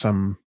found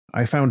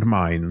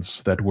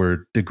minds that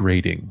were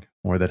degrading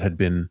or that had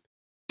been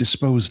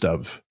disposed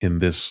of in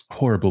this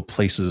horrible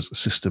place's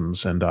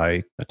systems, and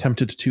I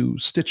attempted to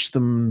stitch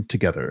them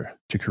together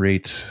to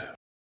create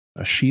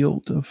a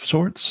shield of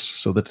sorts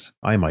so that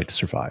I might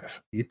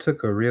survive. You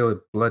took a real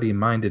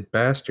bloody-minded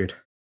bastard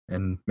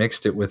and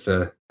mixed it with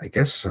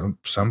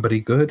somebody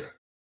good.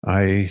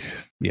 I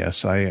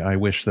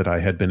wish that I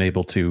had been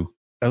able to.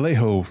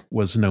 Alejo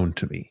was known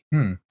to me.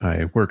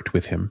 I worked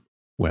with him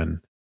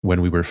when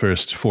we were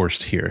first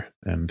forced here,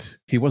 and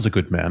he was a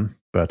good man,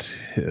 but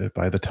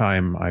by the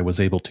time I was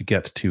able to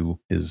get to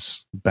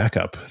his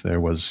backup, there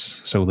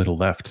was so little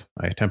left.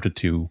 I attempted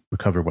to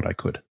recover what I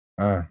could.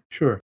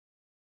 Sure.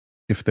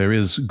 If there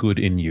is good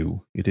in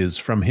you, it is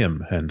from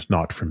him and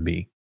not from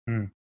me.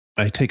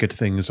 I take it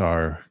things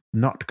are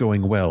not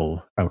going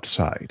well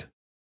outside.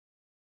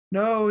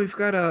 No, we've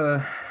got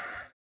a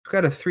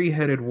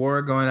three-headed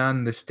war going on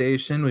in the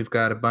station. We've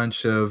got a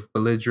bunch of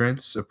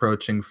belligerents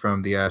approaching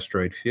from the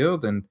asteroid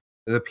field, and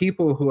the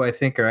people who I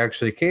think are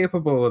actually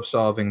capable of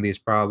solving these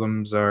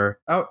problems are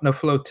out in a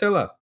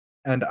flotilla.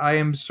 And I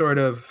am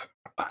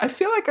I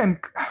feel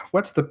like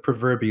what's the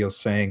proverbial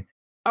saying?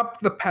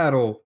 Up the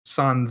paddle,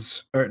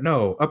 sans, or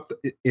no,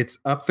 it's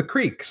up the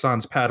creek,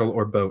 sans paddle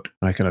or boat.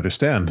 I can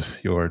understand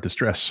your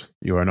distress.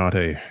 You are not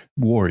a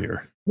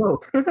warrior. No,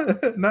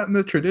 not in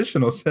the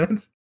traditional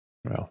sense.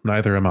 Well,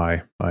 neither am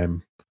I.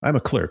 I'm a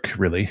clerk,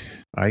 really.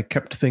 I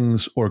kept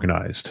things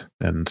organized,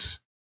 and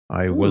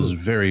I was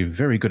very,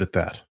 very good at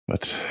that.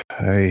 But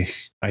I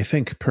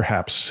think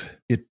perhaps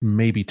it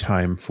may be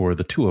time for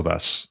the two of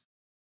us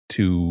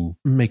to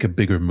make a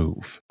bigger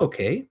move.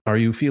 Okay. Are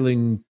you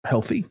feeling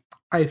healthy?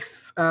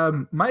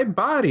 My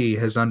body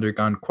has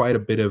undergone quite a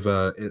bit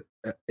of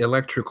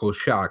electrical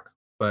shock,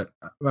 but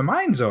my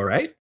mind's all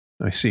right.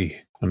 I see.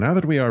 Well, now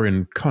that we are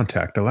in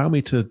contact, allow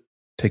me to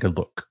take a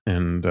look.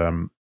 And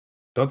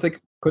don't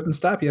think couldn't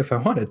stop you if I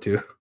wanted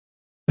to.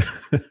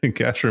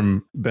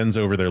 Gashram bends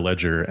over their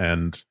ledger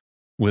and,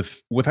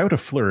 without a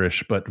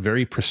flourish, but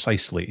very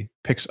precisely,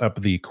 picks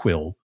up the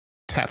quill,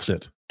 taps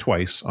it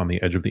twice on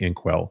the edge of the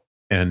inkwell,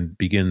 and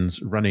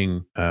begins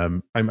running.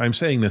 I'm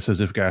saying this as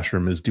if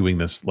Gashram is doing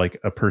this like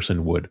a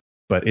person would,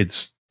 but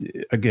it's,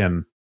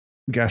 again,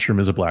 Gashram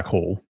is a black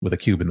hole with a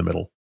cube in the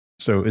middle.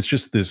 So it's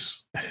just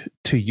this,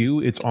 to you,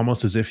 it's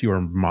almost as if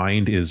your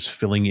mind is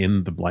filling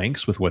in the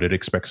blanks with what it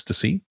expects to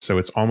see. So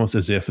it's almost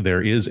as if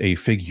there is a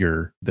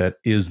figure that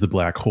is the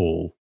black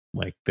hole.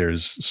 Like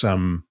there's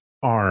some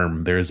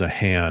arm, there's a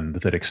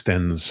hand that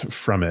extends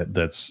from it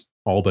that's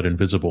all but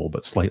invisible,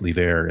 but slightly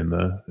there in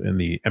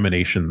the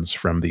emanations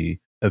from the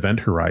event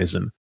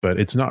horizon. But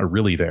it's not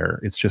really there.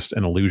 It's just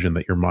an illusion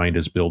that your mind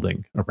is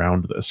building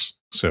around this.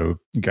 So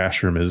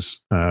Gashram is,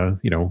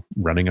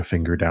 running a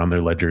finger down their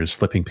ledgers,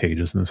 flipping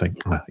pages, and then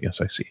saying, yes,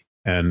 I see.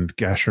 And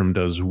Gashram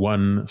does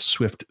one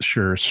swift,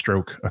 sure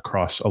stroke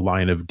across a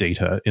line of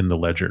data in the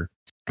ledger,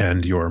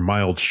 and your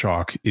mild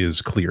shock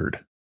is cleared.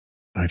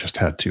 I just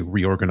had to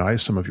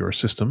reorganize some of your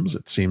systems.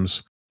 It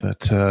seems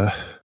that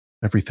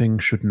everything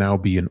should now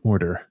be in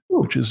order,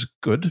 which is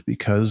good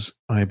because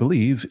I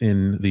believe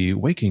in the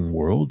waking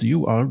world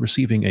you are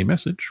receiving a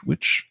message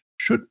which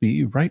should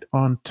be right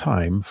on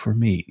time for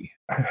me.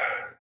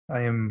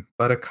 I am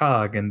but a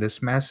cog in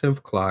this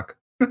massive clock.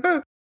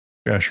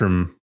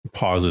 Gashram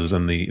pauses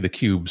and the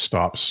cube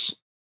stops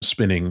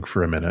spinning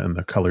for a minute, and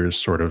the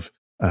colors sort of,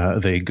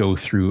 they go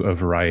through a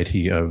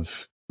variety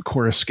of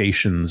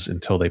coruscations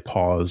until they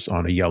pause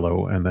on a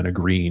yellow and then a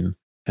green.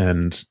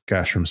 And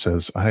Gashram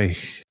says, I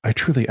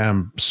truly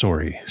am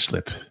sorry,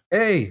 Slip.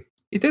 Hey,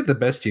 you did the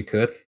best you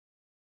could.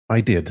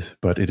 I did,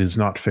 but it is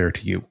not fair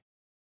to you.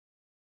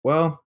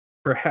 Well,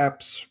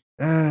 perhaps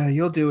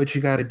you'll do what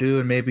you got to do,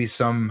 and maybe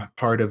some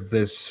part of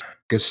this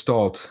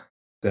gestalt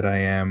that I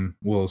am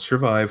will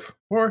survive.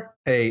 Or,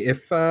 hey,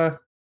 if I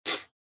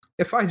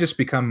just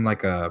become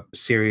like a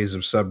series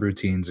of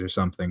subroutines or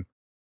something,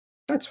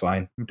 that's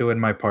fine. I'm doing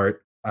my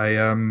part. I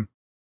am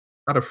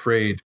not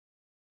afraid.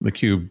 The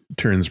cube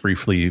turns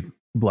briefly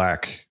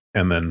black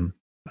and then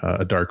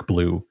a dark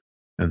blue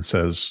and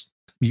says,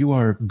 "You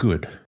are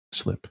good,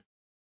 Slip."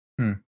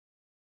 And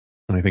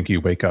I think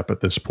you wake up at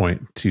this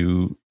point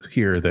to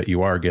hear that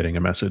you are getting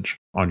a message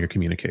on your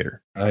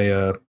communicator.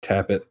 I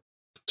tap it.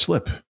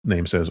 Slip,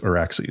 name says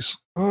Araxes.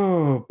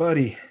 Oh,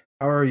 buddy,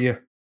 how are you?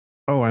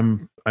 Oh,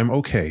 I'm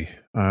okay.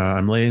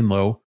 I'm laying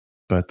low,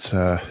 but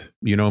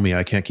you know me,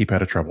 I can't keep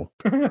out of trouble.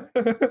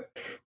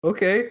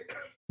 Okay.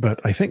 But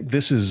I think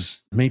this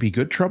is maybe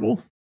good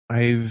trouble.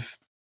 I've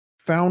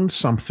found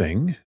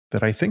something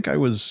that I think I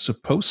was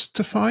supposed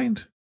to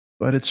find,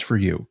 but it's for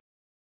you.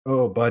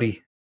 Oh,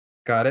 buddy.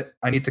 Got it.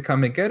 I need to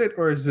come and get it,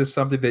 or is this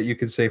something that you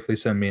can safely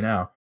send me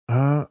now?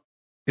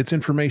 It's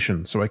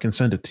information, so I can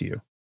send it to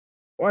you.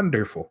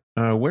 Wonderful.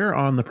 Where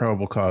on the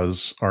probable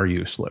cause are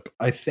you, Slip?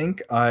 I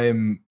think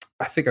I'm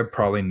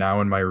probably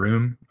now in my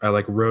room. I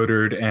like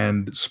rotored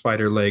and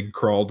spider leg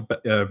crawled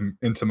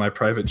into my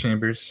private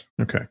chambers.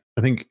 Okay.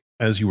 I think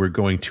as you were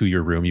going to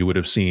your room, you would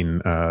have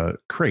seen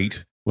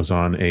Crate was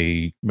on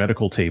a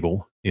medical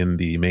table in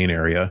the main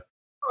area.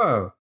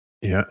 Oh.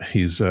 Yeah,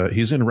 he's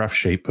in rough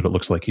shape, but it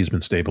looks like he's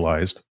been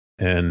stabilized.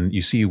 And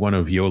you see one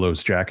of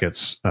Yolo's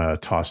jackets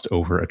tossed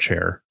over a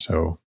chair.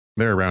 So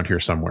they're around here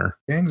somewhere.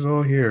 Gang's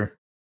all here.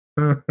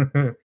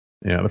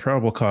 Yeah, the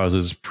probable cause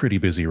is pretty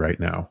busy right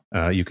now.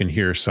 You can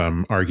hear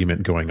some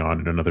argument going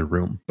on in another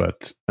room,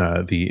 but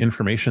the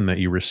information that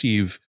you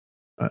receive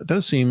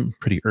does seem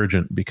pretty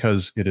urgent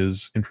because it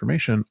is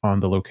information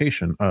on the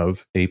location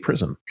of a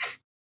prison.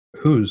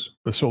 Whose?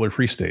 The Solar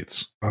Free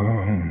States.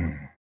 Oh.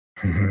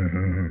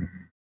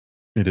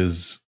 It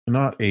is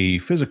not a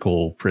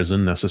physical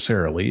prison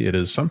necessarily. It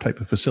is some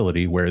type of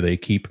facility where they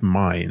keep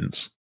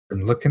mines.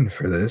 Been looking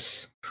for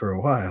this for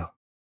a while.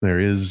 There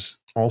is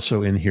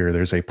also in here,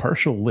 there's a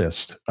partial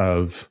list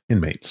of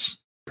inmates,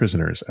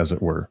 prisoners, as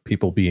it were,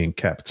 people being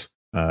kept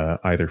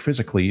either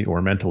physically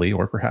or mentally,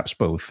 or perhaps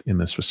both, in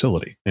this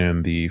facility.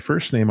 And the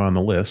first name on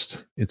the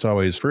list, it's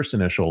always first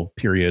initial,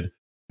 period,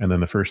 and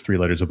then the first three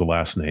letters of the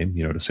last name,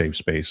 to save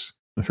space.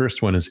 The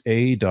first one is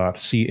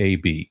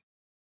A.CAB.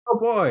 Oh,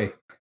 boy.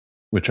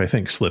 Which I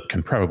think Slip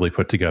can probably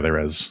put together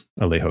as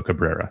Alejo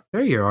Cabrera.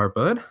 There you are,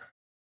 bud.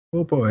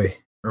 Oh, boy.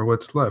 or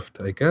what's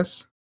left, I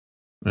guess.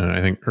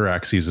 I think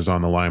Araxes is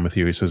on the line with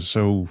you. He says,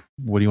 so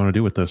what do you want to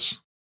do with this?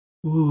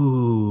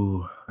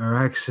 Ooh,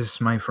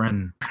 Araxes, my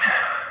friend.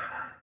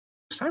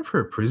 It's time for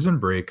a prison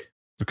break.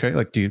 Okay,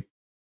 like, do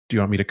you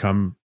want me to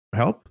come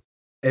help?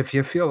 If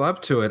you feel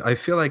up to it, I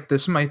feel like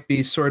this might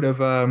be sort of,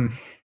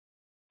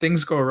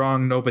 things go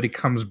wrong, nobody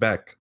comes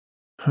back.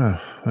 Huh,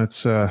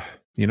 that's, I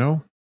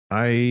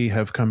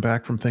have come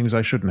back from things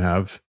I shouldn't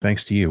have,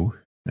 thanks to you.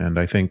 And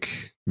I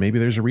think maybe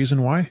there's a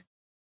reason why.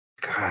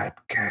 God,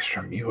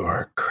 Gashram, you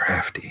are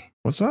crafty.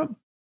 What's up?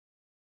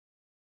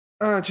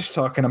 Just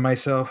talking to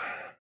myself.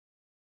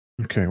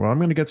 Okay, well, I'm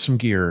going to get some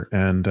gear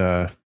and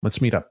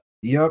let's meet up.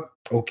 Yep,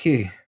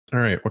 okay. All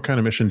right, what kind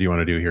of mission do you want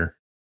to do here?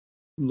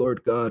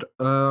 Lord God,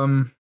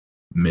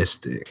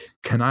 Mystic.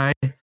 Can I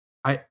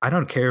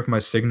don't care if my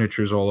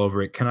signature's all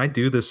over it. Can I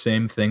do the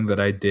same thing that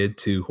I did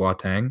to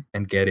Huatang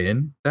and get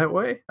in that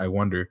way? I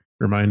wonder.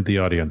 Remind the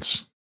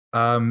audience.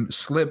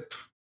 Slip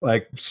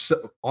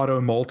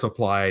auto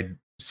multiplied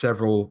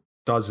several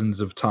dozens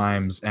of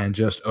times and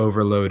just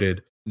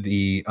overloaded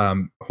the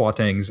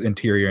Huatang's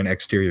interior and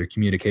exterior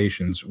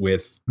communications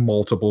with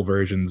multiple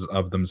versions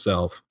of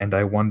themselves. And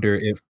I wonder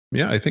if...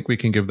 Yeah, I think we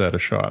can give that a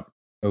shot.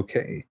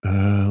 Okay.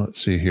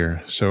 Let's see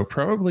here. So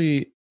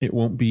probably it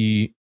won't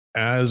be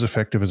as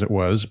effective as it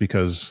was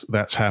because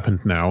that's happened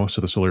now.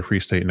 So the Solar Free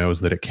State knows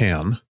that it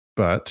can,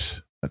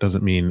 but that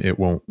doesn't mean it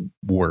won't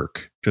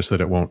work, just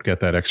that it won't get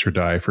that extra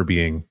die for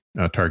being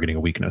targeting a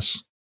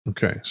weakness.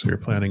 Okay, so you're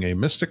planning a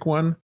Mystic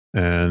one,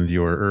 and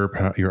your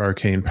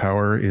arcane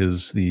power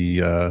is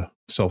the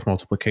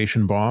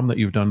self-multiplication bomb that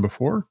you've done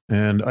before.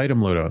 And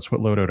item loadouts.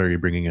 What loadout are you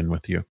bringing in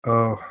with you?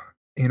 Oh,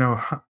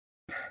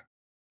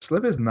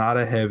 Slip is not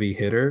a heavy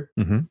hitter,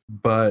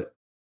 but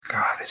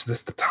God, is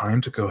this the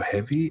time to go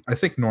heavy? I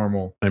think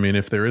normal. I mean,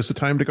 if there is a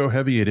time to go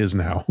heavy, it is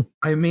now.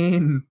 I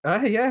mean,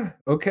 yeah,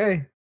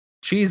 okay.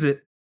 Cheese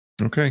it.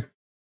 Okay.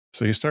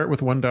 So you start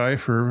with 1 die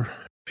for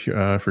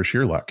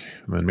sheer luck.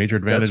 And then major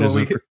advantages.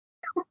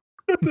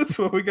 That's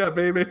what we got,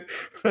 baby.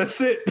 That's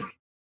it.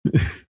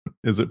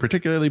 Is it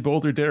particularly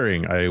bold or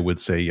daring? I would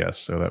say yes.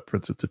 So that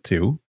puts it to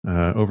 2.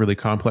 Overly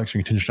complex or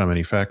contingent on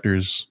many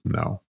factors?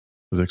 No.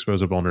 Does it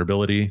expose a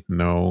vulnerability?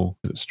 No.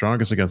 Is it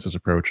strongest against this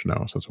approach?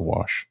 No. So it's a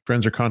wash.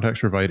 Friends or contacts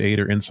provide aid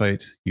or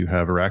insight. You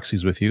have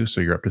Araxes with you, so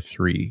you're up to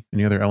 3.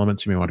 Any other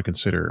elements you may want to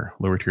consider?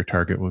 Lower tier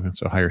target,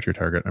 so higher tier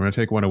target. I'm going to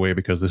take 1 away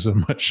because this is a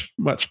much,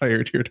 much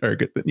higher tier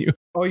target than you.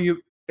 Oh, you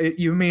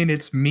mean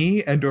it's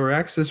me and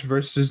Araxes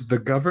versus the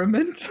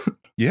government?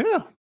 Yeah.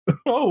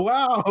 Oh,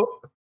 wow.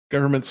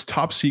 Government's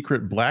top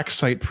secret black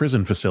site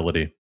prison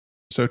facility.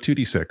 So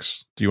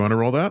 2d6. Do you want to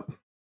roll that?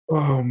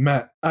 Oh,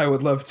 Matt, I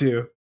would love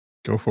to.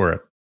 Go for it.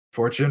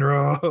 Fortune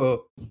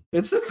roll.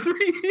 It's a 3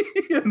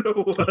 and a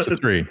 1. It's a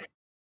 3.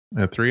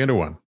 A 3 and a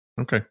 1.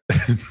 Okay.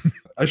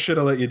 I should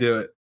have let you do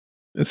it.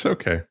 It's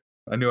okay.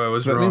 I knew I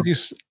was wrong. That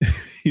means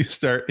you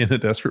start in a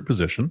desperate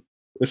position.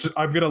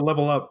 I'm going to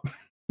level up.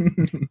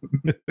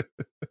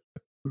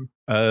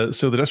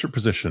 So the desperate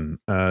position,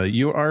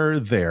 you are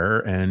there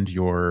and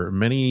your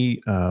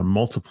many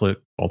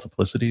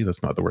multiplicity,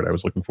 that's not the word I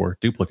was looking for,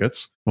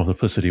 duplicates.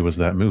 Multiplicity was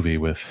that movie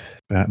with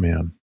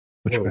Batman.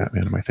 Which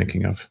Batman am I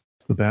thinking of?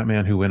 The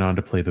Batman who went on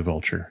to play the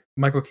Vulture.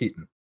 Michael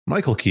Keaton.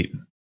 Michael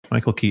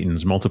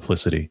Keaton's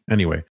Multiplicity.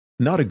 Anyway,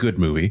 not a good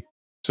movie.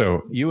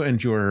 So you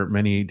and your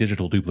many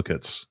digital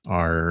duplicates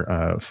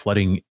are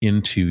flooding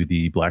into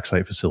the black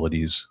site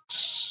facilities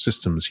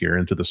systems here,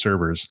 into the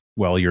servers,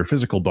 while your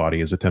physical body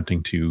is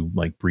attempting to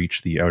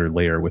breach the outer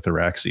layer with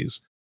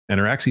Araxes.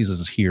 And Araxes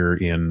is here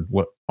in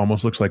what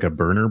almost looks like a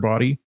burner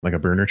body, like a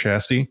burner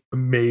chassis.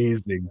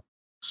 Amazing.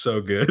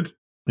 So good.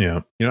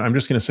 Yeah. I'm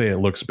just going to say it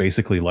looks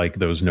basically like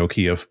those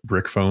Nokia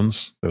brick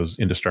phones, those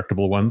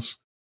indestructible ones,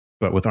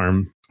 but with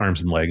arms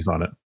and legs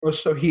on it. Oh,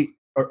 so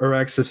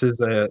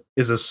Araxes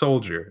is a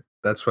soldier.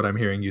 That's what I'm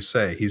hearing you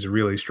say. He's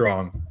really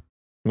strong.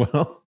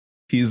 Well,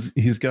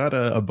 he's got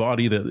a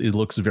body that it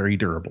looks very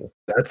durable.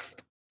 That's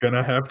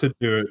gonna have to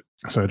do it.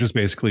 So it just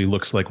basically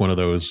looks like one of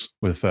those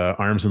with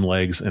arms and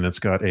legs, and it's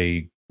got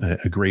a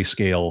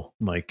grayscale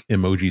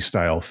emoji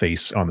style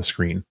face on the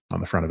screen on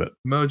the front of it.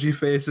 Emoji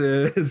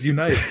faces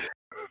unite.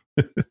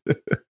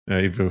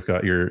 You've both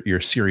got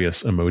your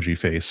serious emoji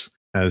face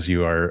as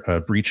you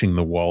are breaching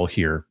the wall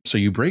here. So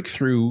you break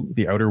through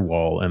the outer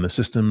wall and the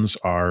systems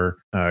are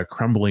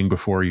crumbling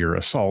before your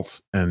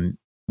assault. And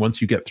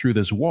once you get through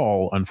this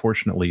wall,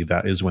 unfortunately,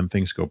 that is when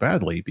things go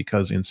badly,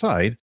 because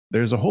inside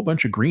there's a whole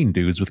bunch of green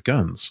dudes with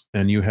guns.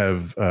 And you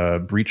have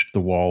breached the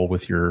wall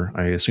with your,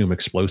 I assume,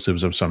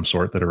 explosives of some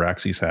sort that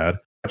Araxes had.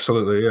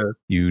 Absolutely, yeah.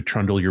 You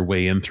trundle your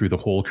way in through the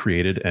hole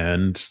created,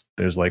 and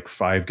there's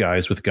 5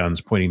 guys with guns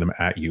pointing them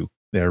at you.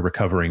 They're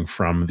recovering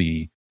from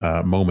the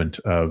moment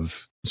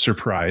of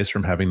surprise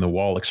from having the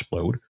wall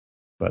explode.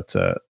 But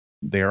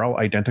they are all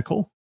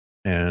identical,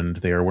 and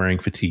they are wearing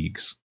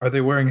fatigues. Are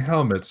they wearing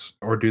helmets,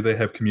 or do they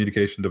have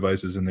communication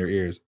devices in their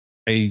ears?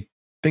 I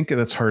think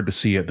that's hard to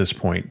see at this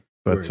point,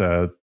 but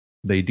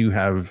they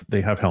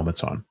have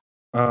helmets on.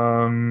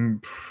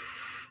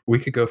 we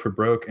could go for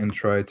broke and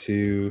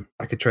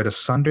I could try to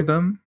sunder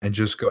them and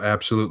just go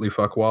absolutely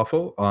fuck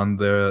waffle on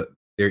their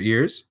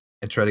ears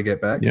and try to get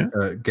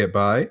get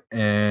by.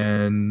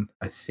 And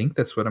I think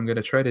that's what I'm going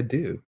to try to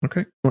do.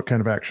 Okay. What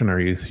kind of action are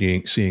you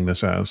seeing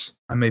this as?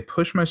 I may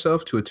push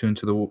myself to attune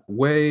to the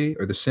way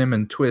or the sim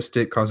and twist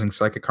it, causing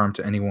psychic harm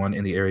to anyone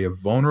in the area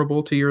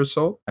vulnerable to your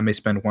assault. I may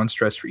spend 1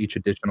 stress for each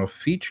additional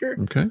feature.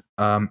 Okay.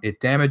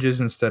 It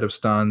damages instead of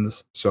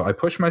stuns. So I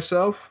push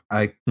myself.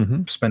 I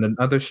spend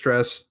another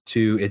stress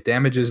to it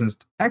damages. And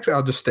actually,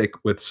 I'll just stick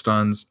with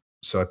stuns.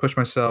 So I push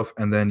myself,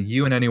 and then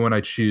you and anyone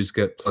I choose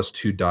get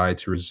 +2 die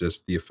to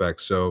resist the effect.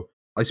 So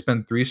I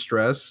spend 3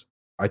 stress.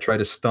 I try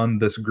to stun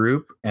this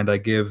group, and I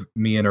give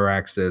me and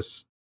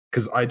Araxis,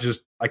 because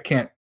I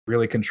can't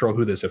really control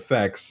who this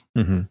affects.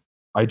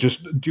 I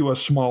just do a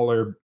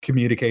smaller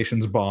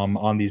communications bomb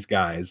on these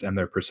guys and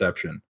their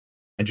perception,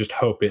 and just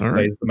hope it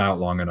lays them out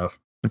long enough.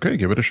 Okay,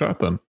 give it a shot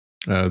then.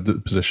 The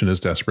position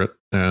is desperate,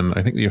 and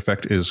I think the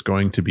effect is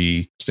going to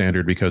be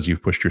standard because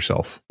you've pushed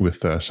yourself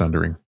with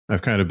Sundering.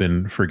 I've kind of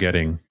been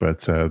forgetting,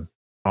 but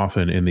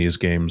often in these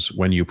games,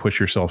 when you push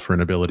yourself for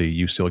an ability,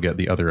 you still get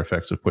the other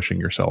effects of pushing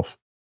yourself.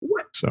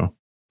 What? So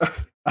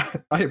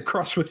I am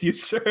cross with you,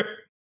 sir.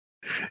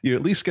 You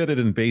at least get it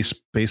in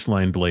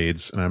baseline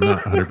blades, and I'm not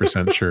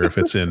 100% sure if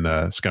it's in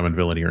Scum and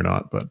Villainy or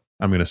not, but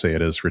I'm going to say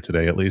it is for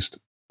today at least.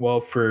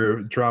 Well,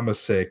 for drama's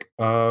sake,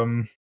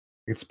 I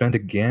could spend a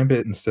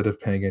gambit instead of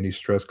paying any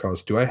stress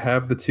costs. Do I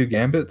have the 2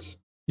 gambits?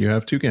 You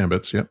have 2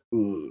 gambits, yep.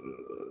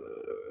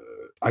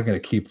 I'm going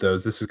to keep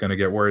those. This is going to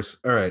get worse.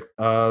 All right.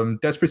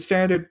 Desperate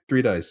standard,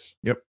 3 dice.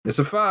 Yep. It's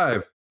a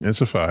 5. It's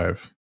a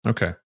 5.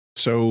 Okay.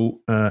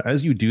 So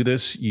as you do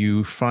this,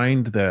 you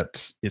find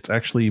that it's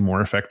actually more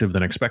effective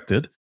than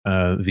expected.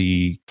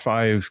 The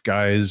 5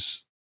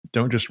 guys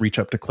don't just reach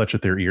up to clutch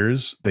at their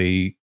ears.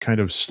 They kind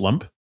of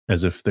slump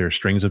as if their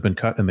strings have been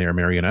cut and they are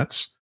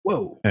marionettes.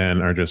 Whoa.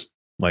 And are just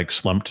like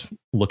slumped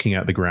looking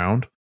at the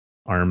ground,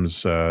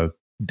 arms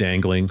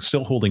dangling,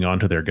 still holding on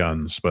to their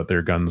guns, but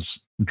their guns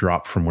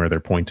drop from where they're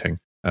pointing.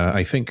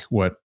 I think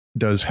what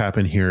does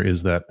happen here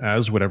is that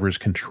as whatever's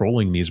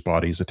controlling these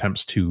bodies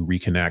attempts to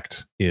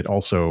reconnect, it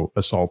also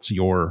assaults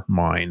your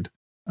mind,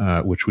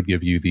 which would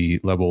give you the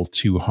level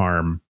 2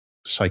 harm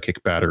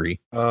psychic battery.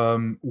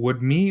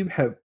 Would me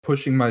have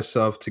pushing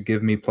myself to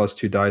give me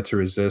 +2 die to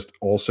resist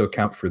also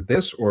count for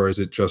this, or is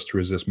it just to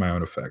resist my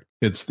own effect?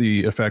 It's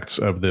the effects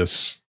of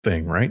this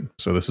thing, right?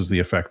 So this is the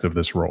effect of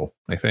this roll,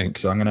 I think.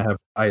 So I'm going to have,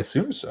 I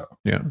assume so.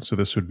 Yeah, so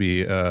this would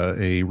be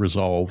a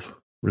resolve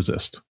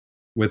resist.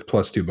 With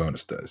 +2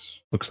 bonus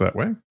dice. Looks that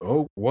way.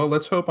 Oh, well,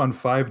 let's hope on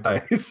 5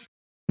 dice.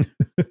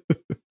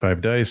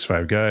 5 dice,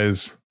 5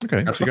 guys.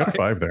 Okay, so you got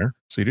 5 there.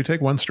 So you do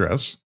take 1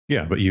 stress.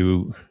 Yeah, but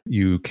you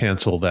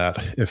cancel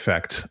that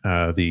effect.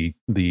 The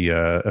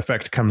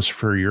effect comes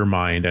for your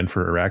mind and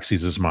for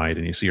Araxes' mind,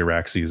 and you see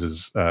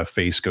Araxes'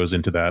 face goes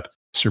into that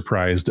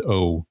surprised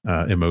O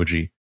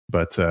emoji.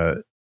 But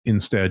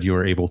instead,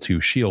 you're able to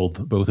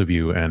shield both of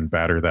you and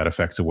batter that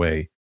effect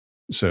away.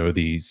 So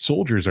the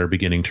soldiers are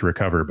beginning to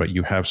recover, but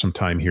you have some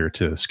time here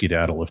to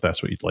skedaddle if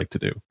that's what you'd like to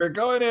do. We're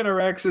going in,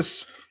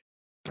 Araxes.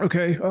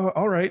 Okay,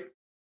 all right.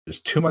 There's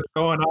too much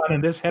going on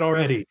in this head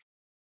already.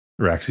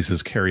 Araxes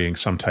is carrying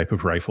some type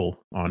of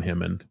rifle on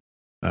him and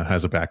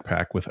has a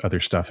backpack with other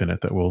stuff in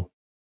it that we'll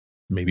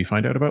maybe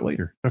find out about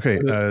later. Okay,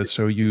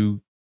 so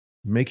you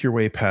make your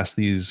way past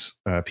these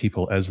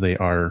people as they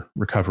are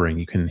recovering.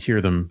 You can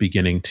hear them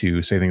beginning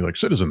to say things like,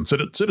 citizen,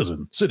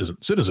 citizen, citizen,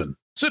 citizen,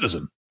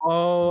 citizen.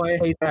 Oh, I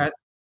hate that.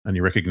 And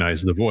you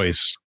recognize the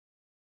voice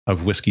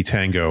of Whiskey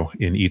Tango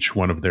in each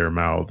one of their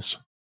mouths.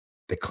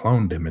 They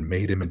cloned him and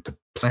made him into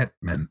plant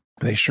men.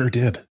 They sure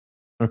did.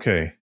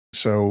 Okay,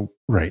 so,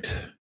 right.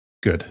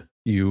 Good.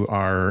 You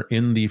are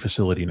in the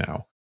facility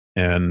now,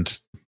 and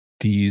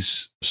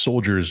these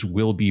soldiers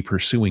will be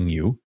pursuing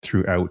you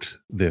throughout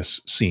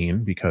this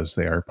scene because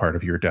they are part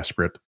of your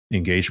desperate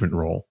engagement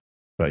role,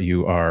 but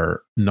you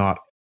are not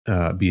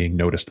being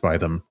noticed by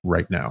them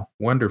right now.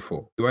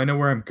 Wonderful. Do I know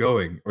where I'm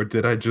going, or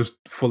did I just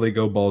fully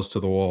go balls to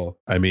the wall?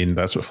 I mean,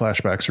 that's what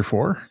flashbacks are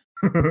for,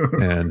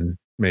 and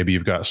maybe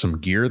you've got some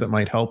gear that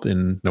might help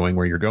in knowing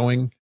where you're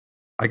going.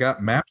 I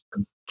got maps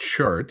and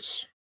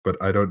charts, but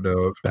I don't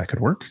know if that could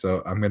work.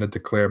 So I'm going to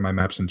declare my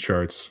maps and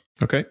charts.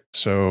 Okay.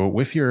 So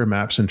with your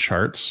maps and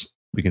charts,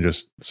 we can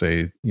just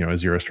say, a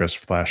zero stress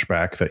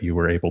flashback that you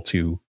were able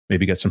to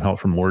maybe get some help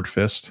from Lord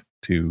Fist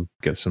to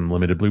get some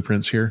limited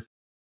blueprints here.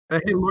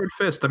 Hey, Lord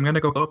Fist, I'm going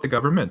to go help the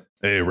government.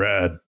 Hey,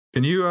 rad.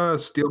 Can you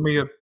steal me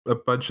a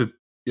bunch of,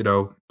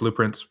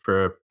 blueprints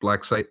for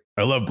Black Site?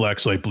 I love Black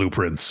Site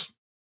blueprints.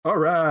 All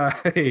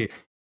right.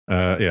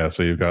 Yeah,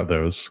 so you've got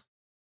those.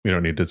 We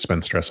don't need to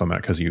spend stress on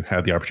that because you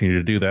had the opportunity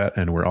to do that,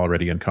 and we're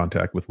already in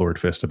contact with Lord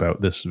Fist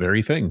about this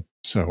very thing.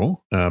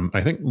 So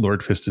I think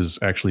Lord Fist is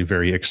actually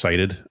very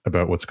excited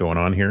about what's going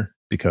on here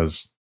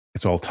because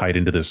it's all tied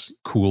into this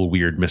cool,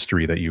 weird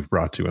mystery that you've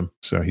brought to him.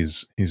 So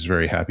he's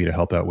very happy to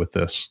help out with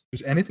this.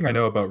 If there's anything I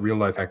know about real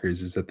life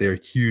hackers is that they're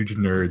huge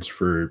nerds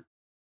for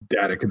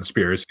data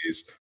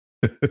conspiracies.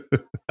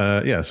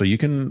 Yeah, so you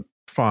can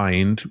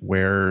find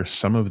where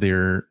some of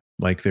their,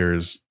 like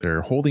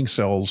they're holding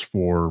cells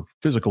for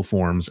physical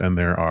forms, and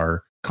there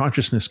are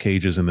consciousness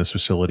cages in this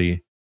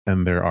facility,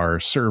 and there are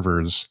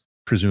servers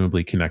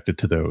presumably connected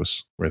to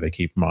those where they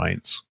keep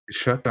minds.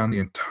 Shut down the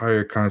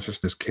entire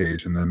consciousness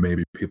cage, and then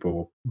maybe people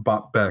will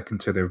bop back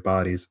into their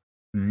bodies.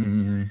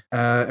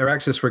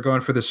 Araxis, we're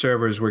going for the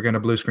servers. We're going to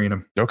blue screen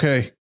them.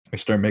 Okay. We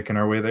start making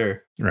our way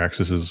there.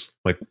 Araxis is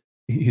like,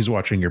 he's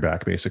watching your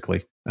back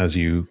basically as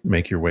you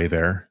make your way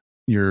there.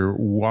 You're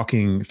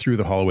walking through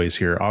the hallways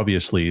here.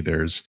 Obviously,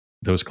 there's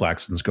those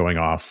klaxons going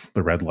off,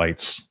 the red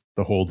lights,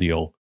 the whole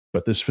deal.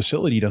 But this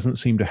facility doesn't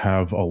seem to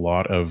have a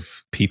lot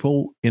of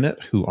people in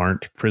it who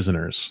aren't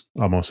prisoners,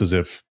 almost as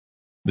if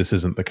this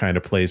isn't the kind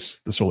of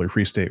place the Solar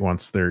Free State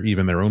wants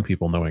even their own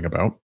people knowing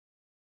about.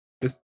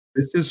 This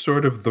is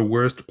sort of the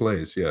worst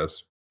place,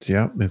 yes.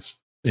 Yeah,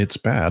 it's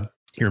bad.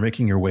 You're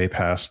making your way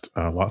past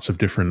lots of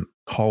different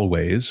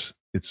hallways.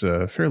 It's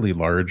a fairly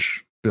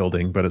large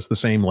building, but it's the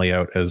same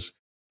layout as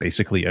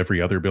basically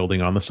every other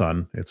building on the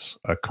sun. It's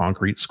a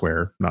concrete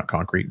square, not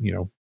concrete,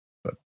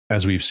 but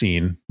as we've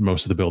seen,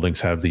 most of the buildings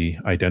have the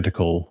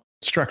identical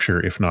structure,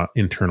 if not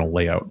internal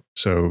layout.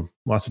 So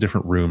lots of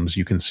different rooms.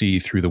 You can see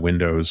through the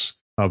windows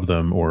of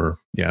them, or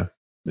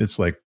it's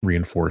like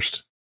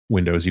reinforced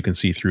windows. You can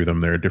see through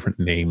them. There are different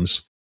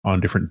names on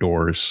different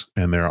doors,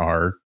 and there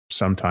are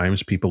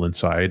sometimes people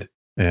inside,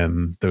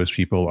 and those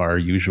people are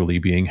usually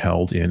being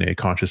held in a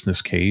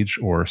consciousness cage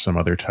or some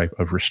other type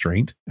of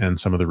restraint. And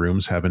some of the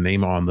rooms have a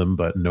name on them,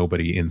 but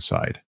nobody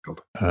inside.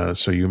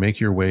 So you make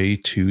your way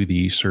to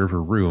the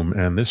server room,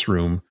 and this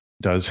room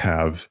does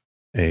have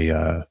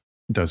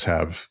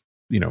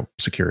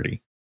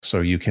security.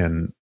 So you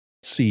can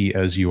see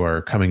as you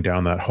are coming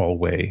down that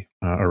hallway,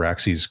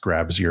 Araxis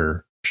grabs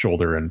your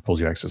shoulder and pulls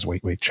you back, says,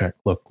 wait, check,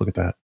 look at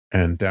that.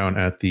 And down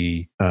at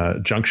the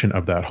junction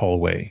of that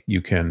hallway,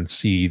 you can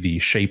see the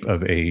shape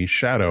of a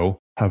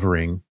shadow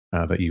hovering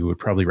that you would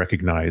probably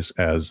recognize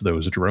as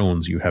those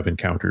drones you have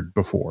encountered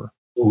before.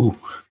 Ooh,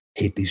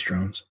 hate these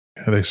drones.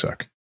 Yeah, they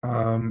suck.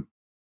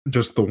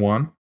 Just the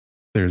one?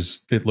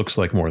 It looks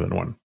like more than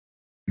one.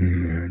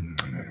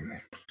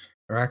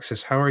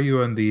 Araxis, how are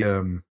you on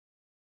the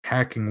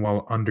hacking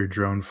while under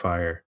drone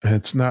fire?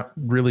 It's not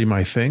really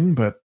my thing,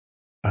 but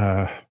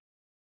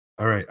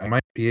all right, I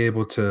might be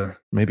able to...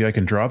 Maybe I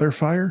can draw their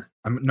fire?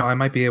 I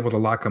might be able to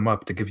lock them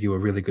up to give you a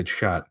really good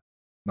shot,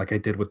 like I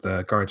did with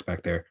the guards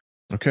back there.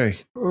 Okay.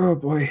 Oh,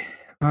 boy.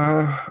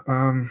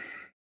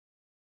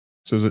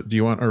 So do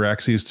you want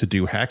Araxis to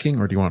do hacking,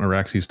 or do you want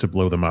Araxis to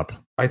blow them up?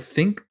 I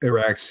think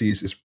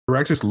Araxis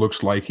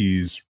looks like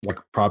he's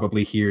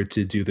probably here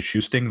to do the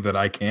shoosting that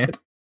I can't.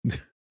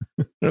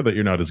 Or that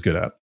you're not as good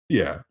at.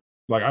 Yeah.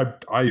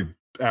 I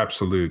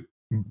absolute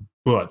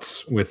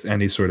butts with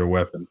any sort of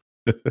weapon.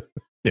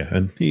 Yeah,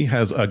 and he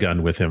has a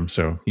gun with him,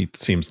 so he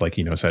seems like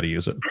he knows how to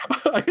use it.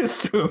 I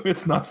assume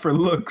it's not for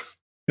looks.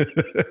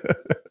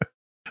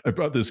 I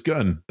brought this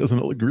gun. Doesn't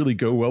it really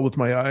go well with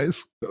my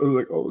eyes? I was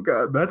like, oh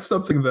god, that's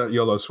something that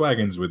YOLO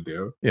Swaggins would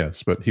do.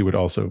 Yes, but he would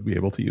also be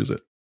able to use it.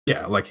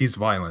 Yeah, he's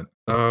violent.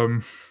 All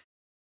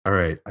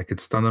right, I could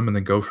stun them and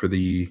then go for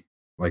the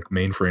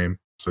mainframe,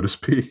 so to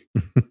speak.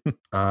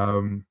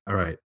 All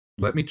right,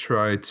 let me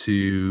try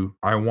to...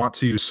 I want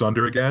to use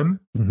Sunder again,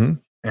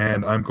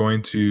 and I'm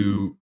going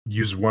to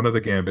use one of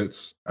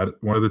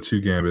the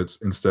two gambits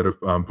instead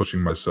of pushing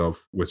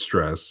myself with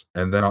stress,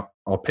 and then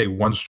I'll pay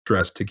one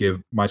stress to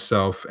give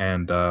myself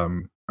and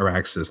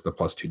Araxis the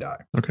 +2 die.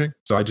 Okay.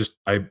 So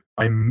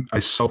I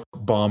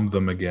self-bomb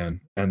them again,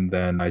 and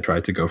then I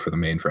try to go for the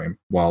mainframe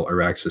while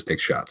Araxis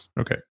takes shots.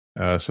 Okay.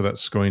 So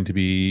that's going to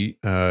be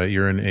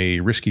you're in a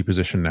risky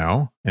position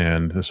now,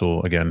 and this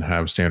will again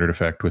have standard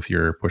effect with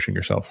your pushing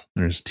yourself.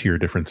 There's tier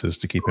differences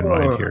to keep in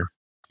mind here.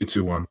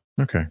 2-2-1.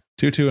 Okay.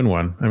 2, 2, and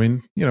 1. I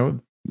mean,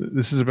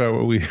 this is about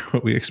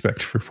what we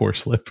expect for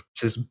Force Slip.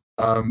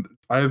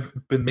 I've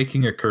been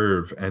making a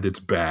curve, and it's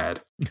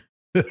bad.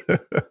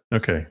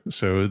 Okay,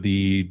 so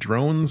the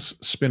drones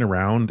spin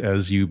around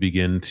as you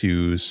begin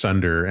to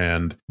sunder,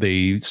 and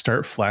they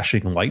start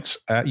flashing lights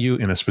at you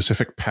in a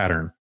specific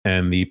pattern.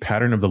 And the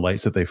pattern of the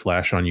lights that they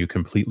flash on you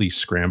completely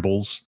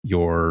scrambles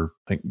you.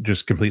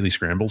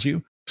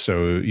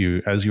 So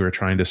as you are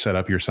trying to set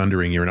up your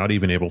sundering, you're not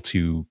even able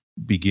to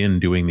begin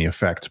doing the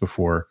effects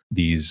before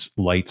these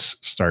lights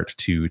start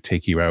to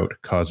take you out,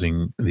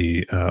 causing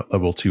the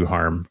level 2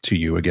 harm to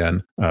you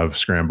again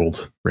of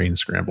brain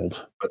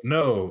scrambled. But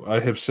no, I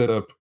have set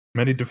up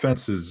many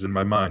defenses in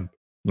my mind.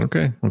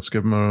 Okay, let's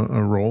give them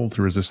a roll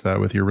to resist that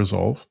with your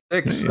resolve.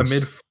 6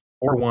 amid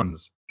 4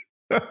 1s.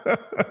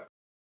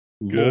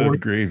 Good Lord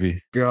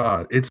gravy.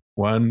 God, it's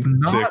 1,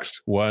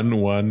 6, 1,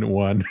 1,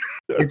 1.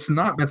 It's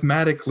not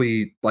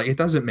mathematically, it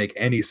doesn't make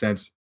any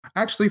sense.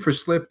 Actually, for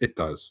Slip, it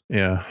does.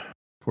 Yeah,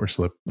 poor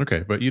Slip.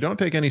 Okay, but you don't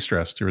take any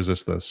stress to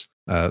resist this.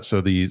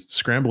 So the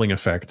scrambling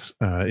effect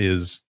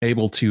is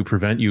able to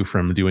prevent you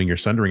from doing your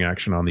sundering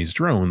action on these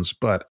drones,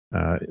 but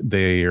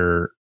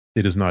it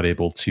is not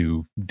able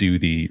to do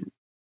the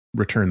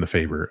return the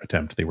favor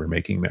attempt they were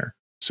making there.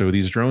 So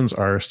these drones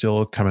are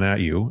still coming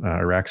at you.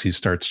 Araxis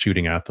starts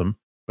shooting at them,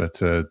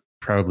 but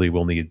probably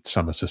will need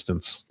some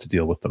assistance to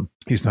deal with them.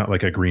 He's not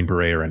like a Green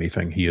Beret or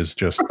anything. He is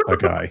just a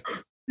guy.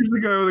 He's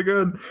the guy with a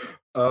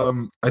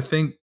gun. I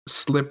think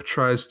Slip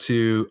tries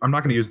to. I'm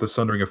not going to use the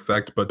sundering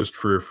effect, but just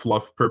for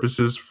fluff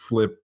purposes,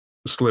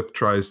 Slip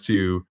tries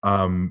to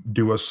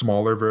do a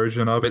smaller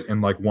version of it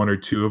in like one or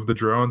two of the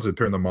drones and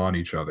turn them on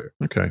each other.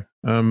 Okay.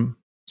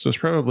 So it's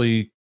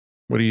probably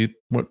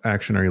what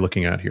action are you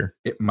looking at here?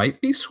 It might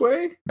be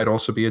Sway. Might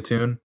also be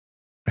Attune.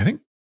 I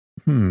think.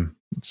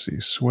 Let's see.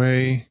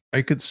 Sway.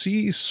 I could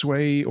see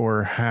Sway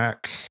or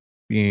Hack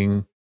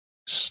being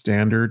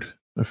standard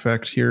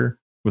effect here,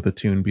 with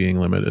Attune being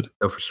limited.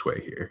 Go for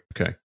Sway here.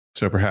 Okay.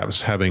 So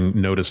perhaps having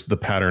noticed the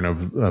pattern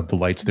of the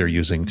lights they're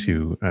using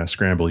to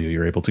scramble you,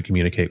 you're able to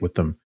communicate with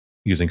them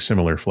using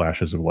similar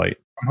flashes of light.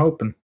 I'm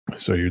hoping.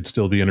 So you'd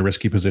still be in a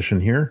risky position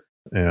here,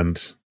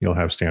 and you'll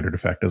have standard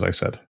effect, as I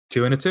said.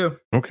 2 and a 2.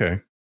 Okay.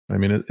 I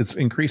mean, it's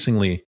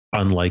increasingly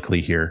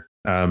unlikely here.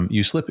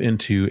 You slip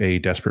into a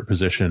desperate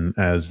position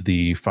as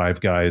the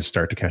 5 guys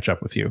start to catch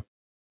up with you.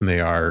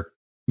 And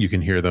you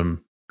can hear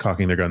them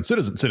cocking their guns.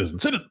 Citizen, citizen,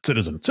 citizen,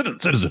 citizen, citizen,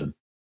 citizen.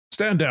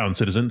 Stand down,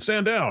 citizen,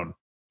 stand down.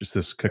 Just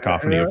this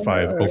cacophony of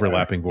 5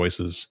 overlapping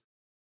voices,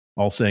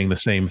 all saying the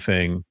same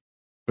thing,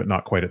 but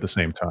not quite at the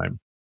same time.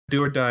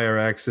 Do or die,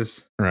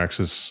 Araxis.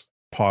 Araxis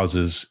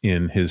pauses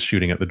in his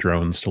shooting at the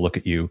drones to look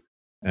at you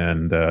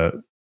and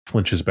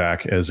flinches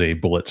back as a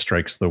bullet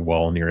strikes the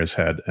wall near his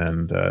head.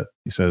 And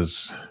he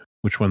says,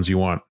 "Which ones you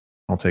want?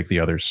 I'll take the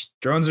others."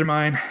 "Drones are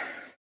mine."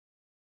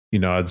 He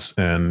nods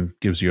and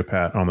gives you a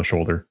pat on the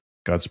shoulder.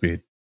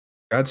 "Godspeed."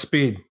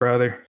 "Godspeed,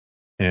 brother."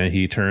 And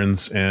he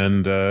turns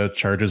and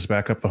charges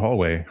back up the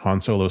hallway, Han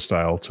Solo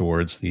style,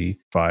 towards the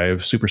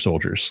 5 super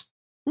soldiers.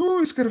 "Oh,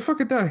 he's gonna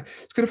fucking die.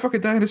 He's gonna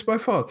fucking die, and it's my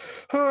fault."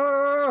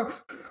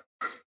 Ah!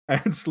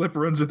 And Slip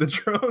runs at the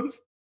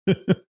drones.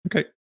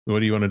 Okay. What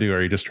do you want to do?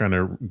 Are you just trying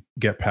to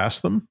get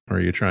past them, or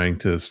are you trying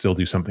to still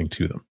do something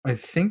to them? I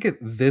think at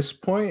this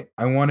point,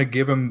 I want to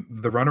give them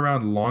the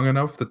runaround long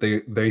enough that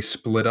they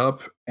split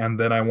up, and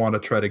then I want to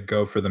try to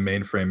go for the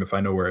mainframe if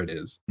I know where it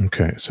is.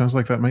 Okay. Sounds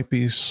like that might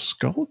be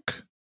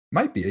Skulk?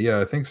 Might be. Yeah,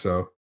 I think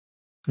so.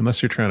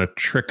 Unless you're trying to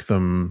trick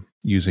them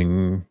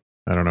using,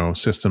 I don't know,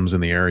 systems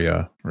in the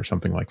area or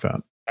something like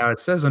that. Now it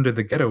says under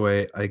the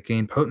getaway, I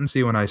gain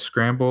potency when I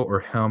scramble or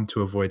helm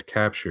to avoid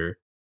capture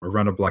or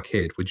run a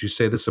blockade. Would you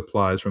say this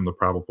applies from the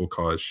probable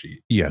cause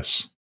sheet?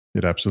 Yes,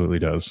 it absolutely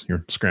does.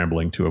 You're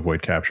scrambling to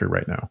avoid capture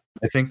right now.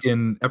 I think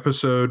in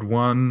episode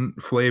 1,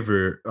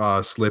 Flavor,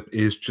 Slip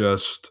is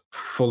just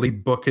fully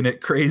booking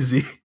it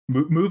crazy,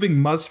 moving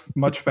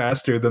much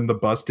faster than the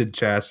busted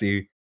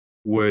chassis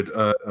would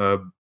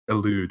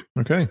elude.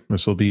 Okay,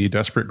 this will be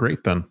Desperate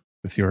Great then,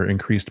 with your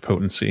increased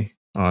potency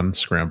on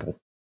scramble.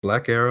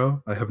 "Black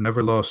Arrow, I have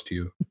never lost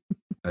you.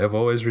 I have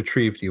always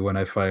retrieved you when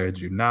I fired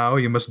you. Now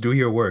you must do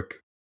your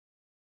work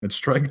and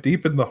strike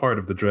deep in the heart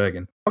of the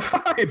dragon." A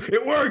 5!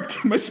 It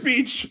worked! My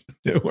speech!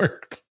 It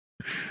worked.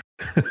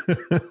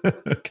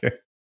 Okay.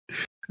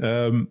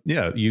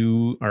 Yeah,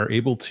 you are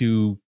able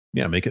to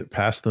make it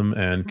past them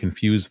and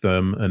confuse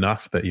them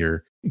enough that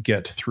you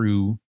get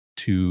through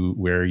to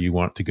where you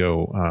want to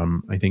go.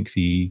 I think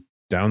the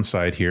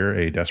downside here,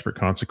 a desperate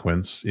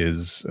consequence,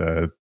 is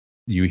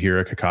you hear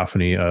a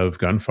cacophony of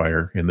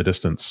gunfire in the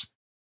distance,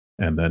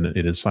 and then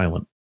it is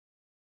silent.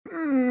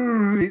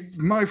 It's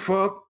my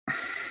fault.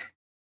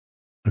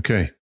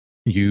 Okay.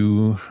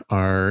 You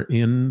are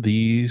you're in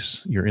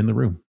the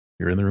room.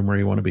 You're in the room where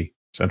you want to be.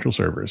 Central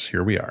servers.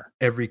 Here we are.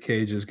 Every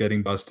cage is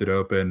getting busted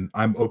open.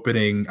 I'm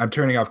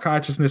turning off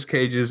consciousness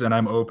cages and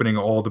I'm opening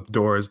all the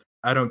doors.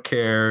 I don't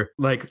care.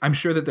 Like, I'm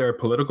sure that there are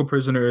political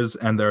prisoners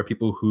and there are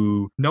people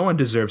who no one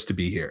deserves to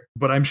be here.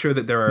 But I'm sure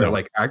that there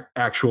are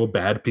actual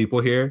bad people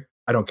here.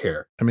 I don't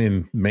care. I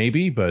mean,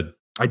 maybe, but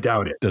I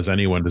doubt it. Does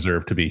anyone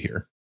deserve to be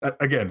here?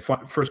 Again,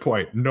 first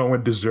point, no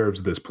one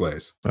deserves this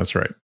place. That's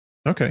right.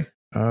 Okay.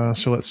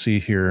 So let's see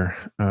here.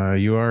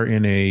 You are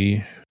in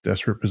a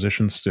desperate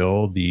position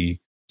still. The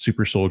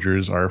super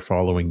soldiers are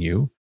following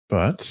you.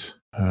 But,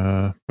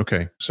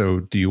 okay. So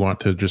do you want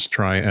to just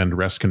try and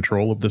wrest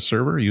control of the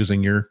server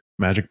using your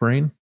magic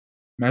brain?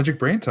 Magic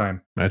brain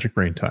time. Magic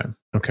brain time.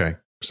 Okay.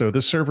 So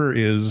this server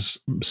is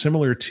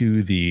similar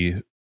to the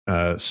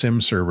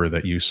sim server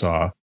that you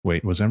saw.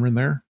 Wait, was Emran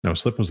there? No,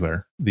 Slip was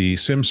there. The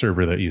sim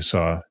server that you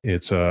saw,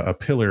 it's a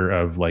pillar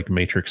of like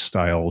matrix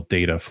style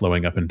data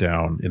flowing up and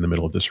down in the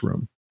middle of this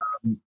room.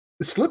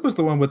 Slip was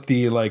the one with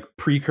the like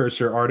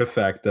precursor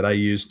artifact that I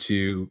used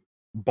to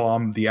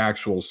bomb the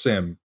actual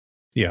sim.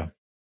 Yeah.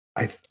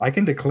 I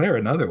can declare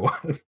another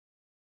one.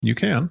 You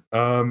can.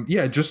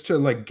 Yeah, just to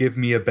like give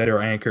me a better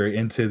anchor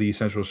into the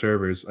central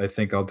servers. I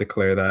think I'll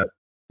declare that.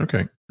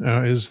 Okay.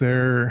 Is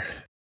there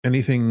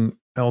anything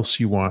else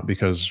you want?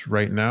 Because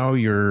right now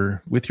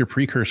you're with your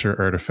precursor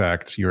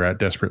artifact, you're at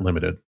desperate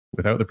limited.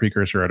 Without the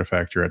precursor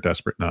artifact, you're at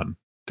desperate none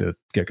to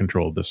get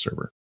control of this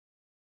server.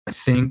 I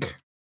think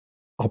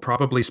I'll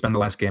probably spend the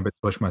last gambit to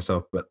push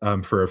myself, but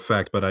for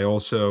effect. But I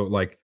also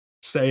like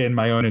say in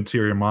my own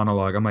interior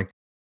monologue, I'm like,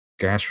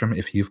 Gastrom,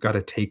 if you've got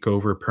to take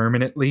over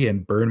permanently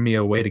and burn me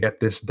away to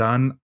get this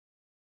done,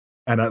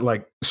 And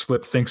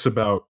Slip thinks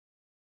about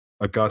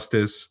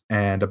Augustus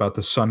and about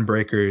the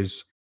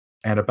Sunbreakers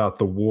and about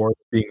the war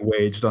being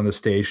waged on the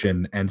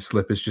station, and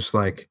Slip is just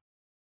like,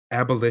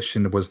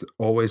 abolition was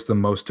always the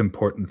most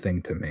important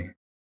thing to me.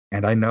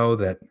 And I know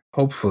that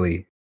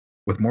hopefully,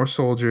 with more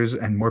soldiers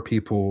and more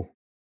people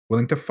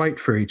willing to fight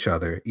for each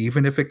other,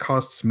 even if it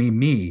costs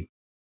me,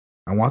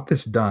 I want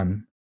this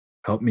done.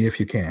 Help me if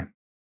you can.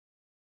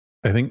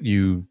 I think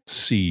you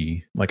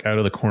see, like out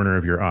of the corner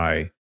of your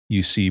eye,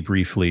 you see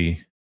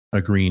briefly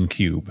a green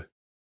cube.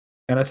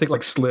 And I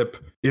think Slip,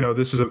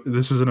 this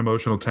is an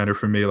emotional tenor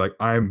for me. Like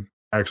I'm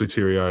actually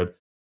teary-eyed,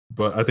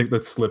 but I think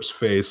that Slip's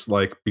face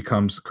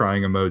becomes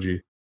crying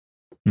emoji.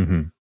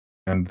 Mm-hmm.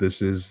 And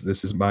this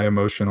is my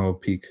emotional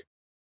peak.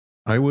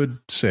 I would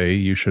say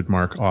you should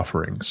mark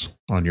offerings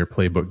on your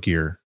playbook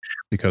gear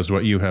because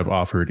what you have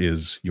offered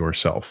is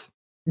yourself.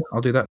 Yeah,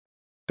 I'll do that.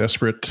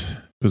 Desperate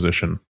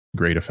position,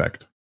 great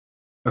effect.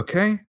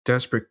 Okay,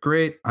 desperate,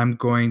 great. I'm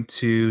going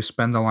to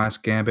spend the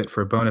last gambit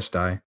for a bonus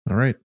die. All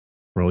right,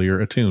 roll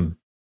your attune,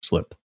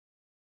 Slip.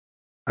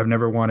 I've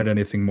never wanted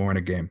anything more in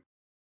a game.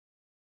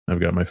 I've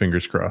got my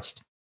fingers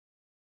crossed.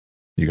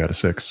 You got a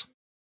 6.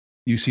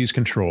 You seize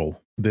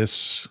control.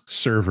 This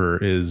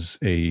server is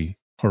a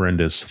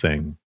horrendous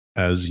thing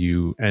as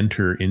you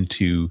enter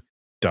into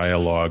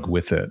dialogue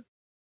with it.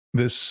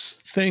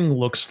 This thing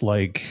looks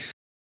like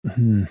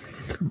a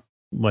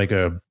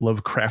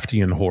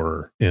Lovecraftian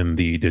horror in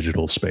the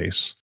digital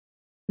space.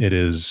 It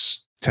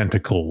is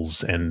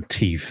tentacles and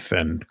teeth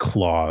and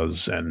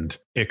claws and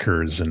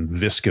ichors and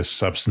viscous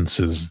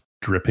substances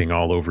dripping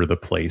all over the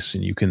place.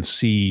 And you can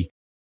see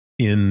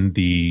in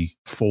the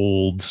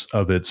folds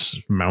of its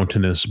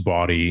mountainous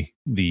body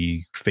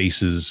the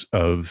faces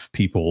of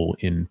people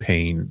in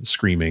pain,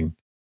 screaming,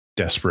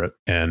 desperate.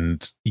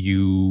 And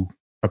you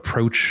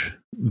approach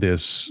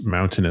this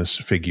mountainous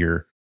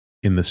figure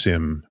in the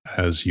sim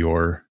as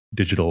your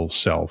digital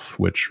self,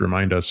 which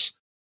remind us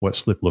what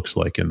Slip looks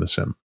like in the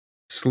sim.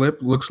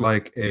 Slip looks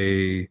like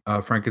a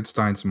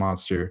Frankenstein's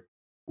monster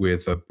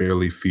with a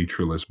barely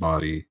featureless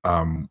body,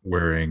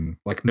 wearing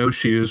no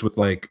shoes, with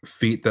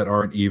feet that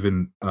aren't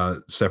even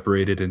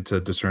separated into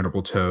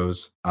discernible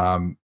toes.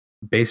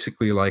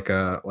 Basically like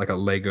a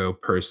Lego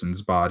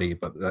person's body,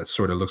 but that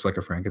sort of looks like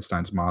a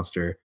Frankenstein's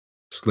monster.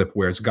 Slip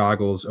wears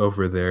goggles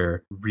over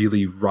their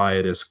really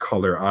riotous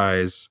color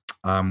eyes,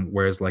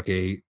 wears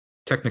a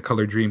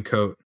Technicolor dream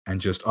coat,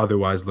 and just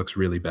otherwise looks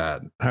really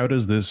bad. How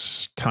does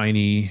this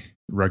tiny,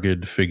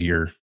 ragged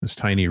figure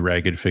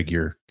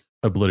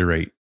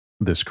obliterate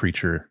this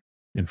creature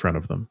in front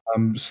of them?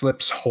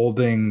 Slip's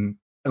holding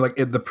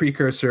the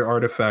precursor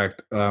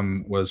artifact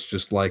was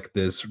just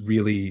this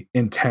really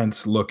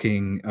intense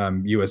looking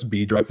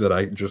USB drive that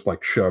I just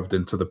shoved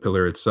into the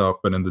pillar itself.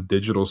 But in the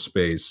digital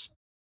space,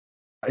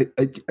 I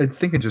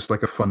think it's just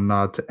a fun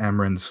nod to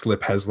Emran.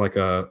 Slip has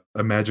a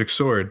magic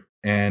sword,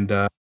 and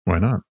why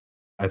not?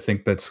 I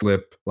think that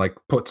Slip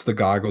puts the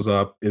goggles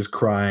up, is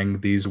crying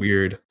these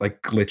weird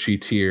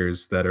glitchy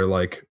tears that are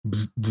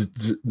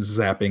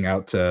zapping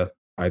out to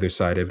either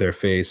side of their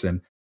face, and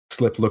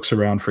Slip looks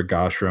around for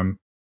Goshram.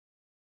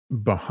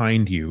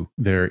 Behind you,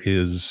 there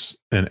is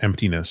an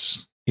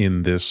emptiness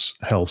in this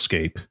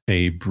hellscape,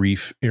 a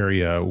brief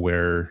area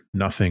where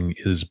nothing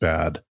is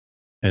bad,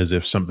 as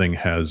if something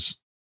has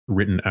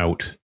written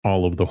out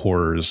all of the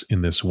horrors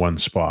in this one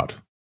spot.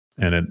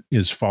 And it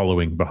is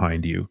following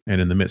behind you.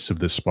 And in the midst of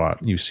this spot,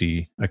 you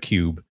see a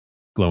cube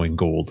glowing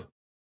gold.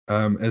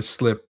 As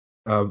Slip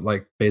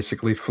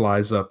basically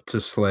flies up to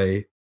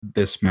slay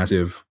this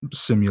massive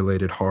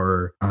simulated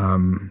horror,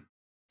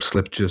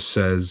 Slip just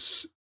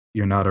says,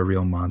 "You're not a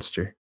real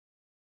monster."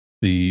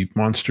 The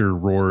monster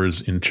roars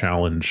in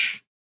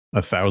challenge.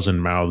 1,000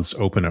 mouths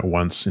open at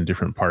once in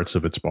different parts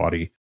of its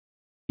body,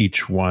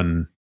 each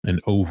one an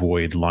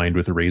ovoid lined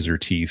with razor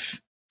teeth,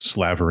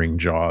 slavering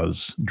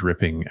jaws,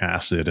 dripping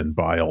acid and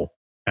bile.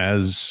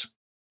 As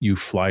you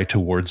fly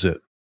towards it,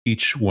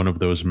 each one of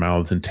those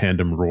mouths in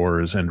tandem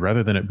roars, and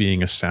rather than it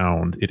being a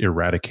sound, it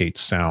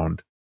eradicates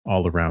sound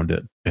all around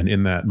it. And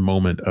in that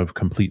moment of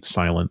complete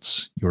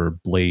silence, your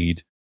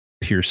blade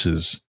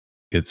pierces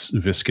its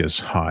viscous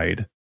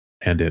hide,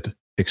 and it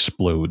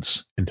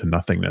explodes into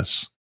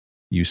nothingness.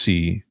 You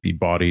see the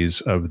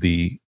bodies of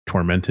the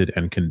tormented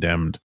and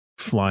condemned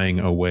flying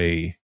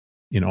away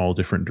in all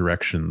different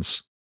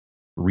directions,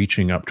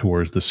 reaching up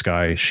towards the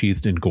sky,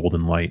 sheathed in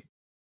golden light.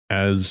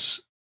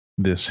 As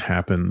this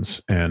happens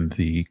and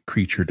the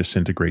creature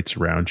disintegrates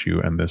around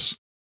you and this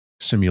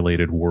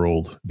simulated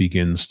world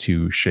begins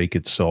to shake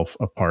itself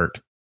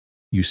apart,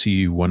 you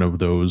see one of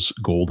those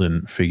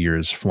golden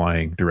figures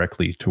flying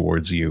directly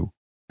towards you,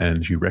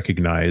 and you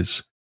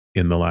recognize,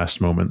 in the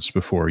last moments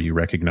before you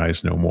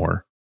recognize no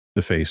more,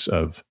 the face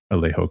of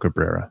Alejo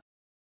Cabrera.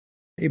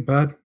 "Hey,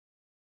 bud."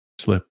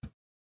 "Slip,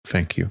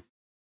 thank you."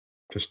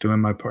 "Just doing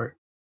my part."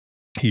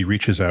 He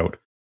reaches out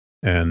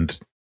and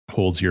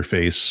holds your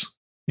face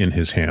in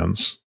his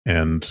hands,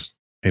 and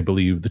I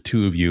believe the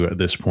two of you at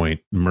this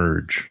point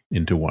merge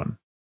into one.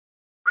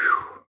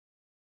 Whew.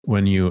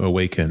 When you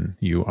awaken,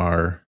 you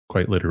are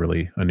quite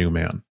literally a new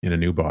man in a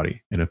new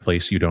body, in a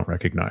place you don't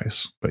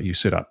recognize. But you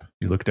sit up,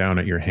 you look down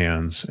at your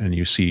hands, and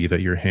you see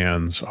that your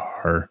hands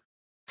are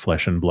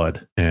flesh and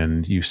blood,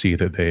 and you see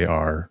that they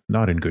are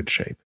not in good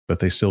shape, but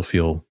they still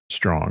feel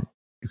strong.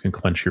 You can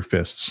clench your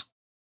fists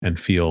and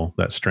feel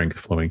that strength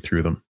flowing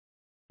through them.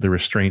 The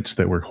restraints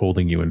that were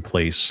holding you in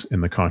place in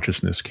the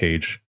consciousness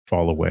cage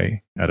fall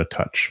away at a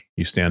touch.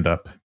 You stand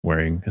up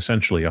wearing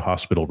essentially a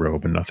hospital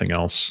robe and nothing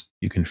else.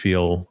 You can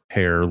feel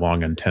hair,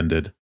 long and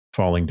tended,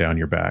 falling down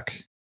your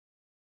back.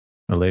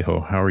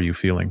 Alejo, how are you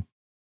feeling?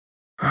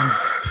 I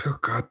feel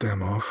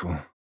goddamn awful.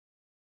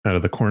 Out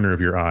of the corner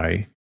of your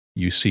eye,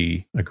 you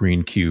see a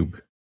green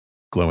cube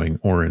glowing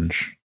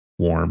orange,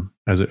 warm.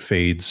 As it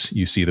fades,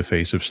 you see the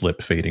face of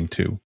Slip fading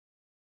too,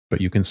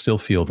 but you can still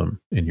feel them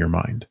in your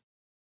mind.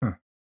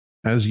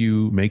 As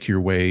you make your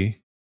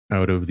way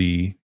out of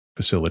the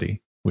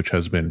facility, which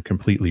has been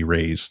completely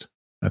razed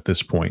at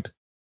this point,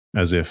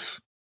 as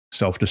if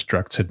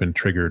self-destructs had been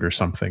triggered or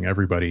something,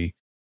 everybody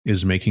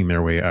is making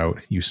their way out.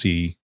 You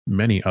see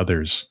many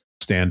others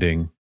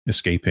standing,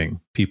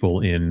 escaping, people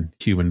in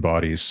human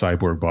bodies,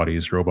 cyborg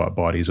bodies, robot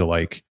bodies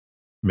alike,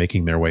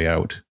 making their way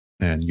out.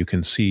 And you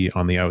can see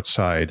on the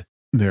outside,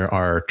 there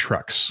are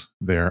trucks,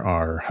 there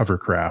are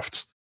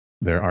hovercrafts,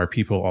 there are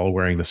people all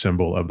wearing the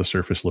symbol of the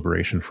Surface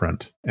Liberation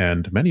Front,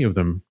 and many of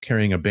them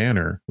carrying a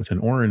banner with an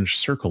orange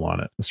circle on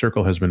it. The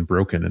circle has been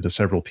broken into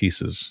several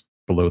pieces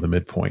below the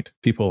midpoint.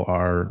 People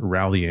are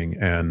rallying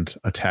and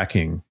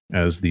attacking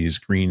as these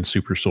green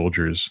super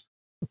soldiers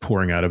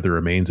pouring out of the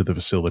remains of the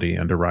facility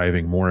and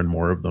arriving more and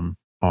more of them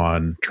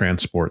on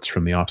transports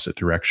from the opposite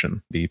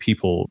direction. The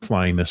people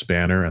flying this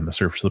banner and the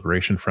Surface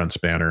Liberation Front's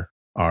banner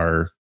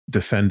are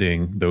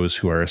defending those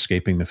who are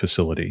escaping the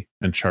facility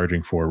and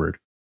charging forward,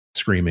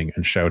 screaming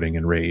and shouting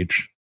in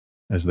rage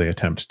as they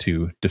attempt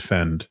to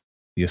defend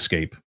the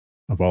escape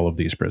of all of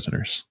these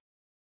prisoners.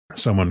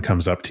 Someone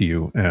comes up to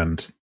you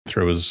and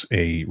throws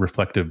a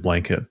reflective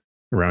blanket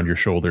around your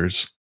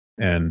shoulders,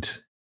 and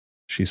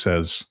she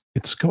says,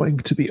 "It's going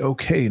to be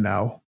okay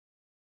now.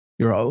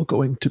 You're all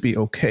going to be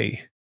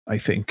okay, I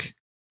think,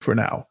 for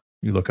now."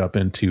 You look up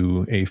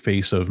into a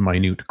face of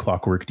minute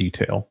clockwork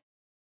detail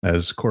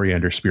as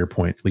Coriander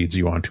Spearpoint leads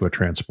you onto a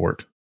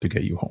transport to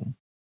get you home.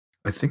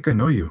 "I think I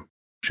know you."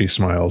 She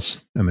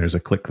smiles, and there's a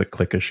click, click,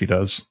 click as she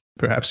does.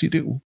 "Perhaps you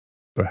do.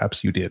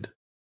 Perhaps you did."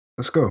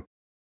 "Let's go."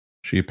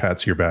 She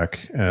pats your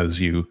back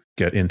as you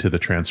get into the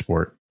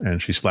transport, and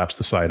she slaps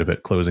the side of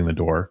it, closing the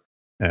door.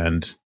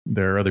 And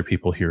there are other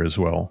people here as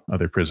well,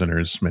 other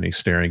prisoners, many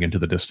staring into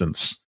the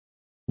distance,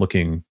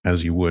 looking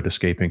as you would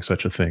escaping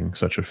such a thing,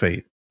 such a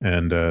fate.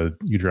 And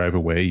you drive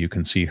away. You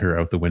can see her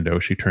out the window.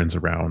 She turns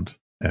around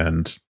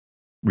and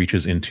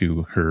reaches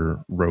into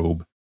her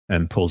robe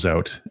and pulls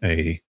out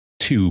a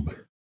tube.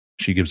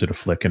 She gives it a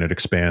flick and it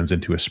expands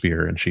into a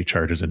spear, and she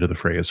charges into the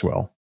fray as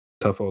well.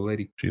 Tough old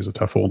lady. She's a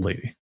tough old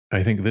lady.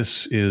 I think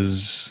this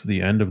is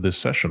the end of this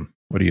session.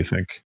 What do you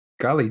think?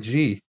 Golly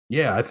gee.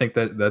 Yeah, I think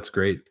that's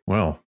great.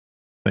 Well,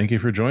 thank you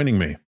for joining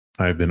me.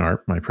 I've been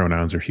Art. My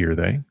pronouns are he or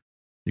they.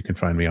 You can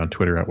find me on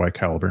Twitter at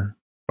YCaliber,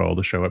 follow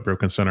the show at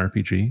Broken Sun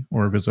RPG,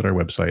 or visit our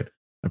website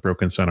at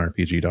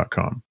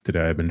brokensunrpg.com.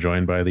 Today I've been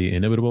joined by the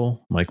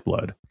inimitable Mike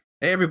Blood.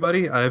 Hey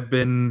everybody, I've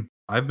been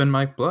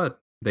Mike Blood.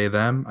 They,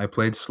 them. I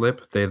played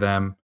Slip. They,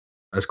 them.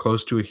 As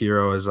close to a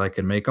hero as I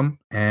can make them.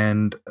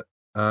 And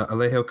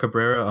Alejo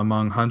Cabrera,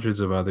 among hundreds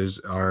of others,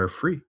 are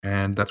free.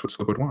 And that's what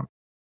Slip would want.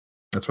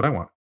 That's what I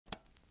want.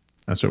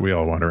 That's what we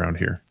all want around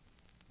here.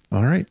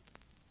 All right.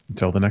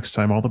 Until the next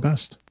time, all the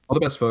best. All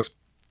the best, folks.